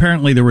something.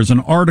 Apparently there was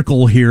an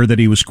article here that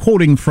he was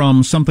quoting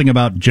from, something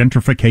about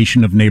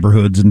gentrification of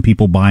neighborhoods and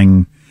people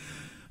buying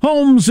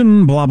homes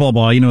and blah, blah,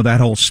 blah. You know, that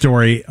whole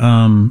story.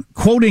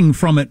 Quoting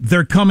from it,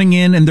 they're coming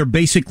in and they're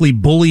basically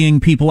bullying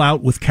people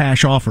out with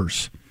cash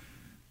offers.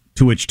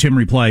 To which Tim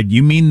replied,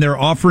 you mean they're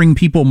offering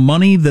people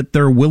money that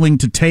they're willing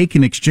to take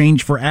in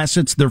exchange for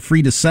assets they're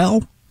free to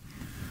sell?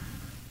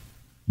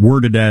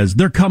 Worded as,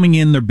 they're coming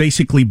in, they're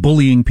basically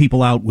bullying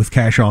people out with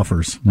cash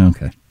offers.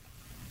 Okay.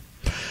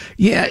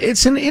 Yeah,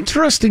 it's an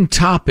interesting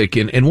topic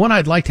and one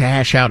I'd like to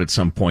hash out at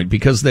some point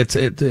because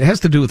it has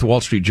to do with the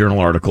Wall Street Journal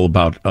article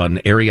about an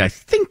area, I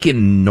think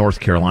in North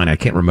Carolina, I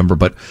can't remember,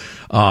 but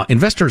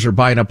investors are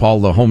buying up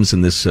all the homes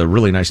in this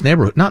really nice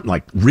neighborhood. Not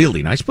like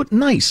really nice, but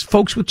nice,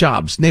 folks with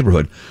jobs,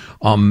 neighborhood,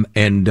 and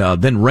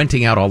then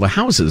renting out all the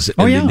houses,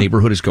 and the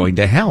neighborhood is going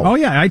to hell. Oh,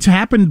 yeah, it's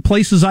happened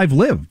places I've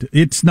lived.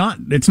 It's not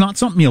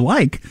something you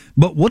like,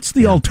 but what's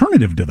the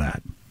alternative to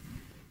that?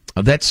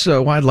 That's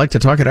why I'd like to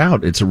talk it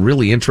out. It's a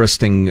really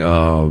interesting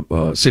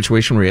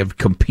situation where you have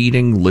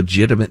competing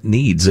legitimate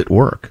needs at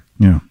work.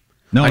 Yeah.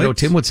 No, I know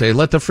Tim would say,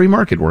 let the free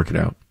market work it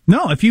out.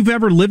 No, if you've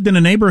ever lived in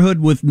a neighborhood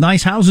with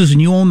nice houses and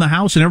you own the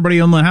house and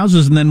everybody owned the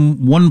houses and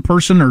then one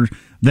person or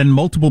then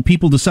multiple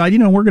people decide,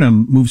 we're going to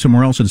move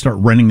somewhere else and start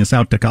renting this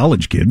out to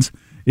college kids,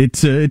 it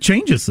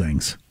changes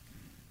things.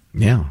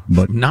 Yeah,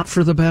 but not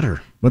for the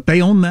better. But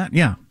they own that,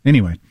 yeah.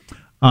 Anyway.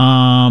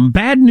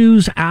 Bad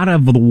news out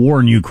of the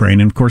war in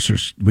Ukraine. And of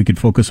course, we could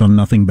focus on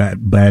nothing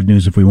bad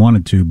news if we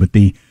wanted to. But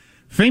the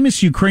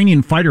famous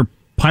Ukrainian fighter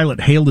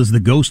pilot hailed as the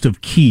ghost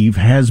of Kyiv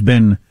has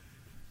been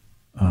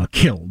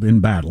killed in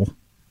battle.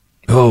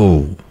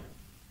 Oh.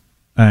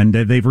 And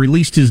they've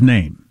released his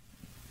name.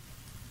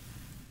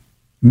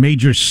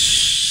 Major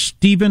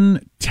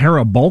Stephen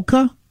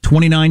Tarabolka,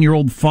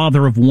 29-year-old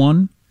father of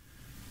one.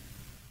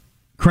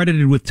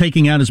 Credited with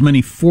taking out as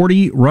many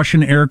 40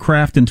 Russian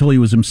aircraft until he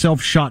was himself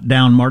shot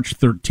down March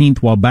 13th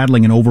while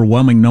battling an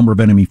overwhelming number of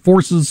enemy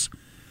forces.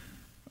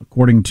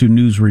 According to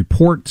news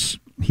reports,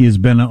 he has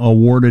been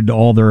awarded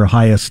all their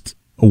highest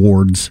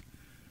awards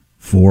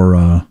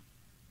for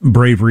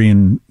bravery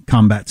and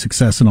combat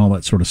success and all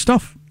that sort of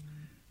stuff.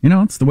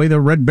 It's the way the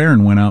Red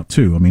Baron went out,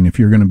 too. I mean, if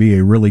you're going to be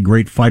a really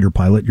great fighter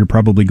pilot, you're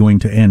probably going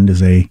to end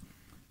as a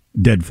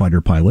dead fighter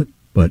pilot.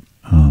 But,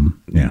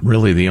 yeah.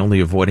 Really, the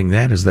only avoiding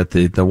that is that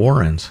the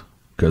war ends,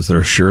 because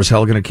they're sure as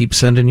hell going to keep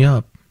sending you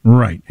up.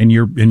 Right, and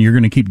you're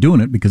going to keep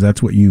doing it because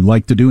that's what you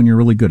like to do and you're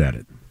really good at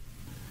it.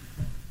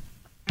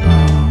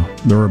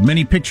 There are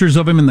many pictures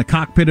of him in the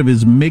cockpit of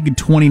his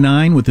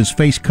MiG-29 with his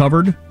face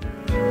covered.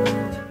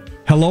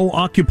 "Hello,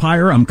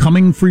 occupier, I'm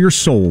coming for your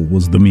soul"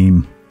 was the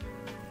meme.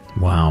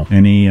 Wow.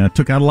 And he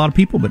took out a lot of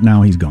people, but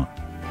now he's gone.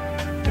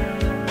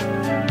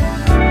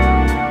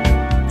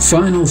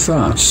 Final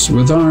Thoughts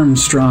with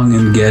Armstrong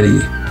and Getty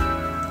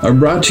are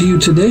brought to you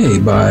today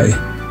by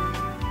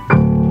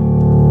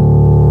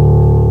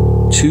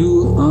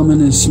two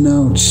ominous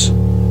notes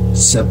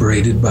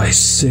separated by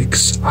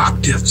 6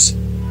 octaves.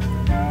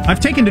 I've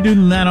taken to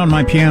doing that on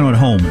my piano at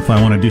home if I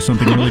want to do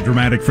something really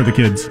dramatic for the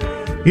kids.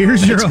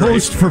 Here's your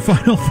host for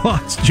Final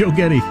Thoughts, Joe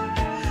Getty.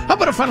 How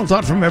about a final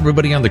thought from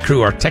everybody on the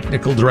crew? Our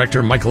technical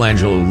director,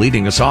 Michelangelo,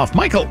 leading us off.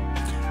 Michael.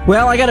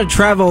 Well, I got to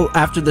travel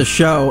after the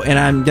show, and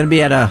I'm going to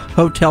be at a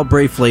hotel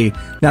briefly.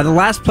 Now, the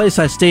last place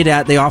I stayed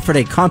at, they offered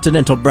a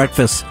continental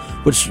breakfast,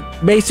 which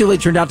basically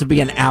turned out to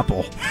be an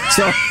apple.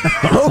 So I'm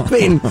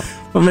hoping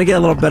I'm going to get a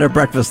little better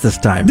breakfast this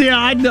time.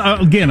 Yeah,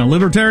 again, a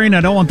libertarian,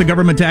 I don't want the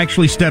government to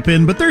actually step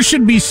in, but there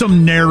should be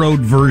some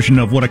narrowed version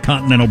of what a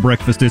continental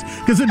breakfast is.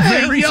 Because it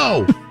varies.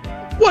 Yo!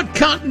 What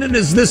continent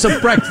is this a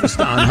breakfast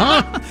on,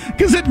 huh?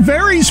 Because it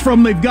varies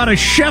from they've got a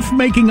chef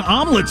making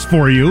omelets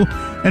for you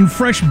and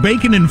fresh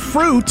bacon and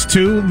fruit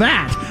to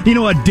that.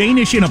 A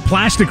Danish in a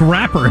plastic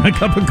wrapper and a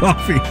cup of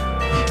coffee.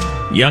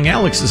 Young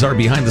Alex is our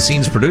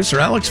behind-the-scenes producer.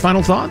 Alex,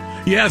 final thought?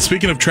 Yeah,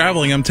 speaking of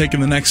traveling, I'm taking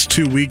the next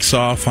 2 weeks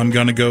off. I'm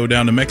going to go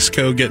down to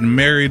Mexico, getting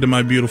married to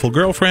my beautiful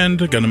girlfriend.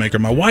 Going to make her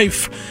my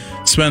wife.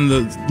 Spend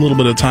a little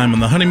bit of time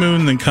on the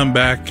honeymoon, then come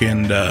back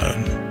and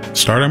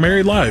start our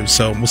married lives.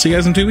 So we'll see you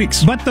guys in 2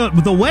 weeks. But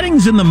the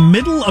wedding's in the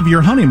middle of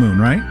your honeymoon,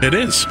 right? It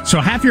is.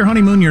 So half your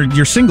honeymoon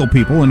you're single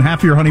people, and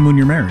half your honeymoon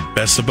you're married.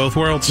 Best of both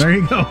worlds. There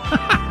you go.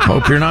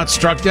 Hope you're not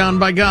struck down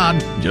by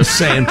God. Just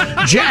saying.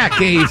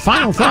 Jack, a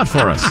final thought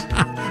for us.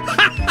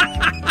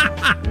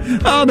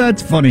 Oh,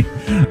 that's funny.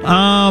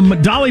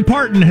 Dolly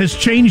Parton has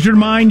changed her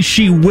mind.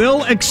 She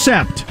will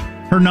accept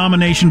her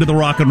nomination to the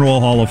Rock and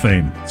Roll Hall of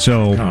Fame.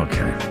 So,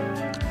 okay.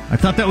 I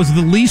thought that was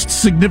the least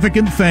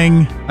significant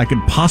thing I could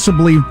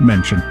possibly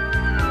mention.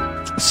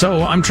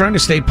 So I'm trying to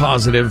stay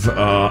positive.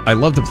 I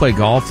love to play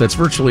golf. That's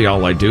virtually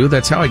all I do.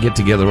 That's how I get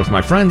together with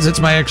my friends. It's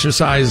my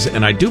exercise,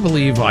 and I do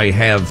believe I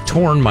have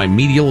torn my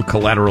medial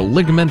collateral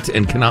ligament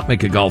and cannot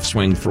make a golf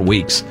swing for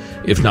weeks,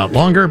 if not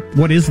longer.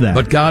 What is that?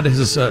 But God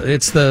has,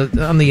 it's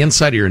on the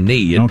inside of your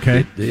knee.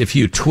 Okay. If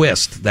you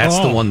twist, that's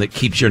the one that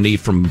keeps your knee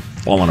from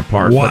falling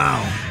apart.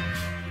 Wow. But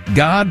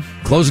God,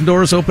 closing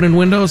doors, opening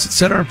windows,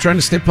 etc. I'm trying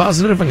to stay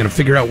positive. I'm going to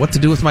figure out what to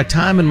do with my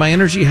time and my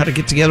energy, how to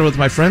get together with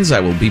my friends. I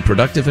will be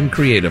productive and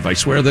creative. I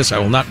swear this. I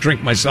will not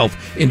drink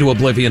myself into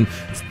oblivion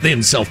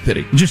in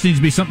self-pity. It just needs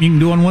to be something you can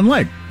do on one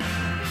leg.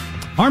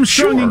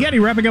 Armstrong and Getty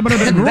wrapping up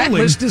another grueling. That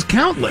list is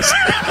countless.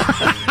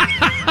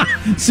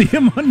 See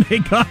you Monday.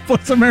 God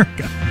bless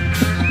America.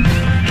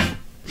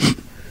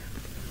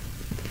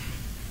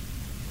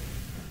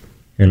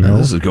 Hello.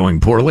 This is going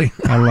poorly.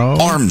 Hello.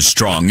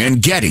 Armstrong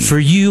and Getty. For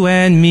you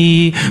and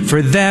me,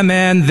 for them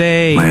and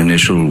they. My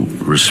initial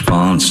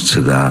response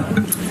to that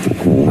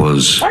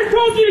was, I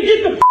told you to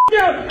get the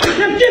out!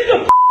 Now get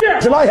the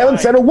out! And I haven't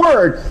said a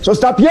word, so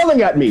stop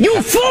yelling at me.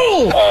 You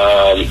fool!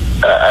 I've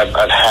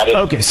had it.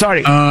 Okay,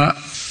 sorry.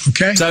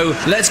 Okay. So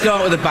let's go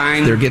out with a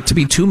bang. There get to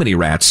be too many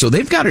rats, so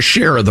they've got a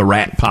share of the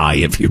rat pie,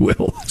 if you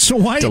will. So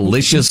why?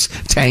 Delicious,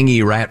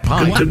 tangy rat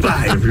pie.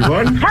 Goodbye,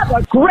 everyone. Have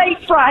a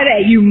great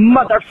Friday, you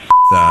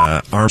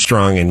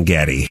Armstrong and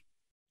Getty.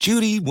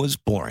 Judy was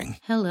boring.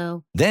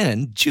 Hello.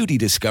 Then Judy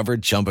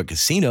discovered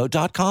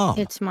ChumbaCasino.com.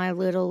 It's my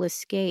little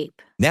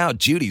escape. Now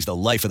Judy's the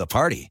life of the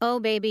party. Oh,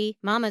 baby,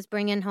 mama's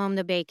bringing home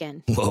the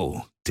bacon.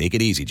 Whoa, take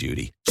it easy,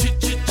 Judy.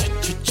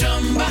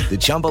 The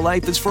Chumba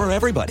life is for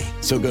everybody.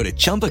 So go to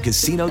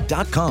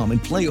ChumbaCasino.com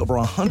and play over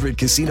 100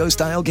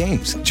 casino-style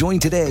games. Join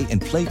today and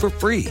play for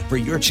free for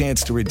your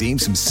chance to redeem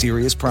some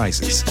serious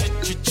prizes.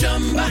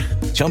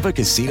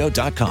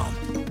 ChumbaCasino.com.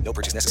 No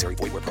purchase necessary.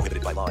 Void where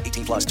prohibited by law.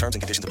 18 plus terms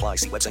and conditions apply.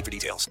 See website for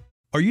details.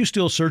 Are you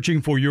still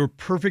searching for your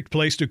perfect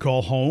place to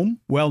call home?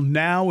 Well,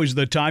 now is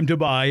the time to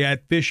buy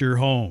at Fisher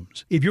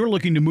Homes. If you're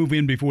looking to move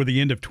in before the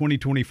end of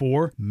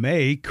 2024,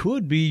 May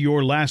could be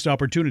your last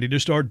opportunity to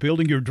start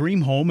building your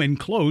dream home and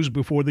close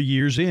before the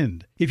year's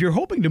end. If you're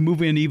hoping to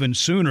move in even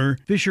sooner,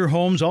 Fisher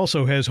Homes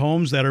also has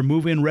homes that are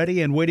move-in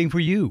ready and waiting for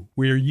you,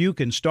 where you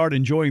can start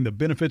enjoying the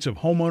benefits of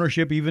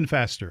homeownership even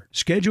faster.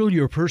 Schedule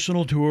your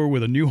personal tour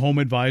with a new home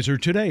advisor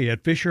today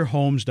at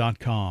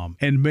FisherHomes.com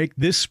and make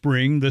this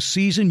spring the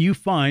season you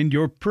find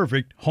your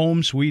perfect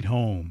home sweet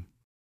home.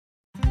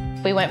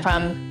 We went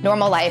from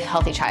normal life,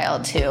 healthy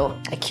child to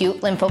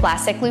acute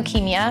lymphoblastic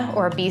leukemia,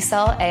 or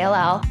B-cell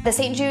ALL. The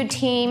St. Jude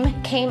team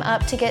came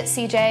up to get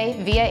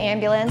CJ via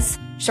ambulance.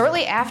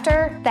 Shortly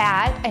after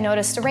that, I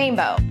noticed a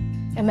rainbow.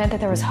 It meant that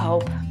there was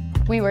hope.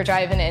 We were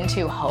driving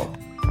into hope.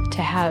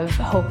 To have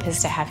hope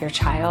is to have your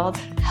child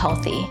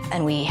healthy,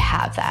 and we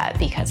have that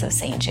because of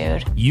St.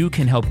 Jude. You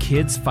can help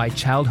kids fight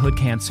childhood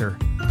cancer.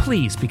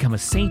 Please become a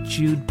St.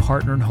 Jude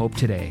Partner in Hope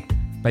today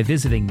by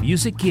visiting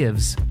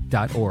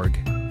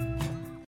musicgives.org.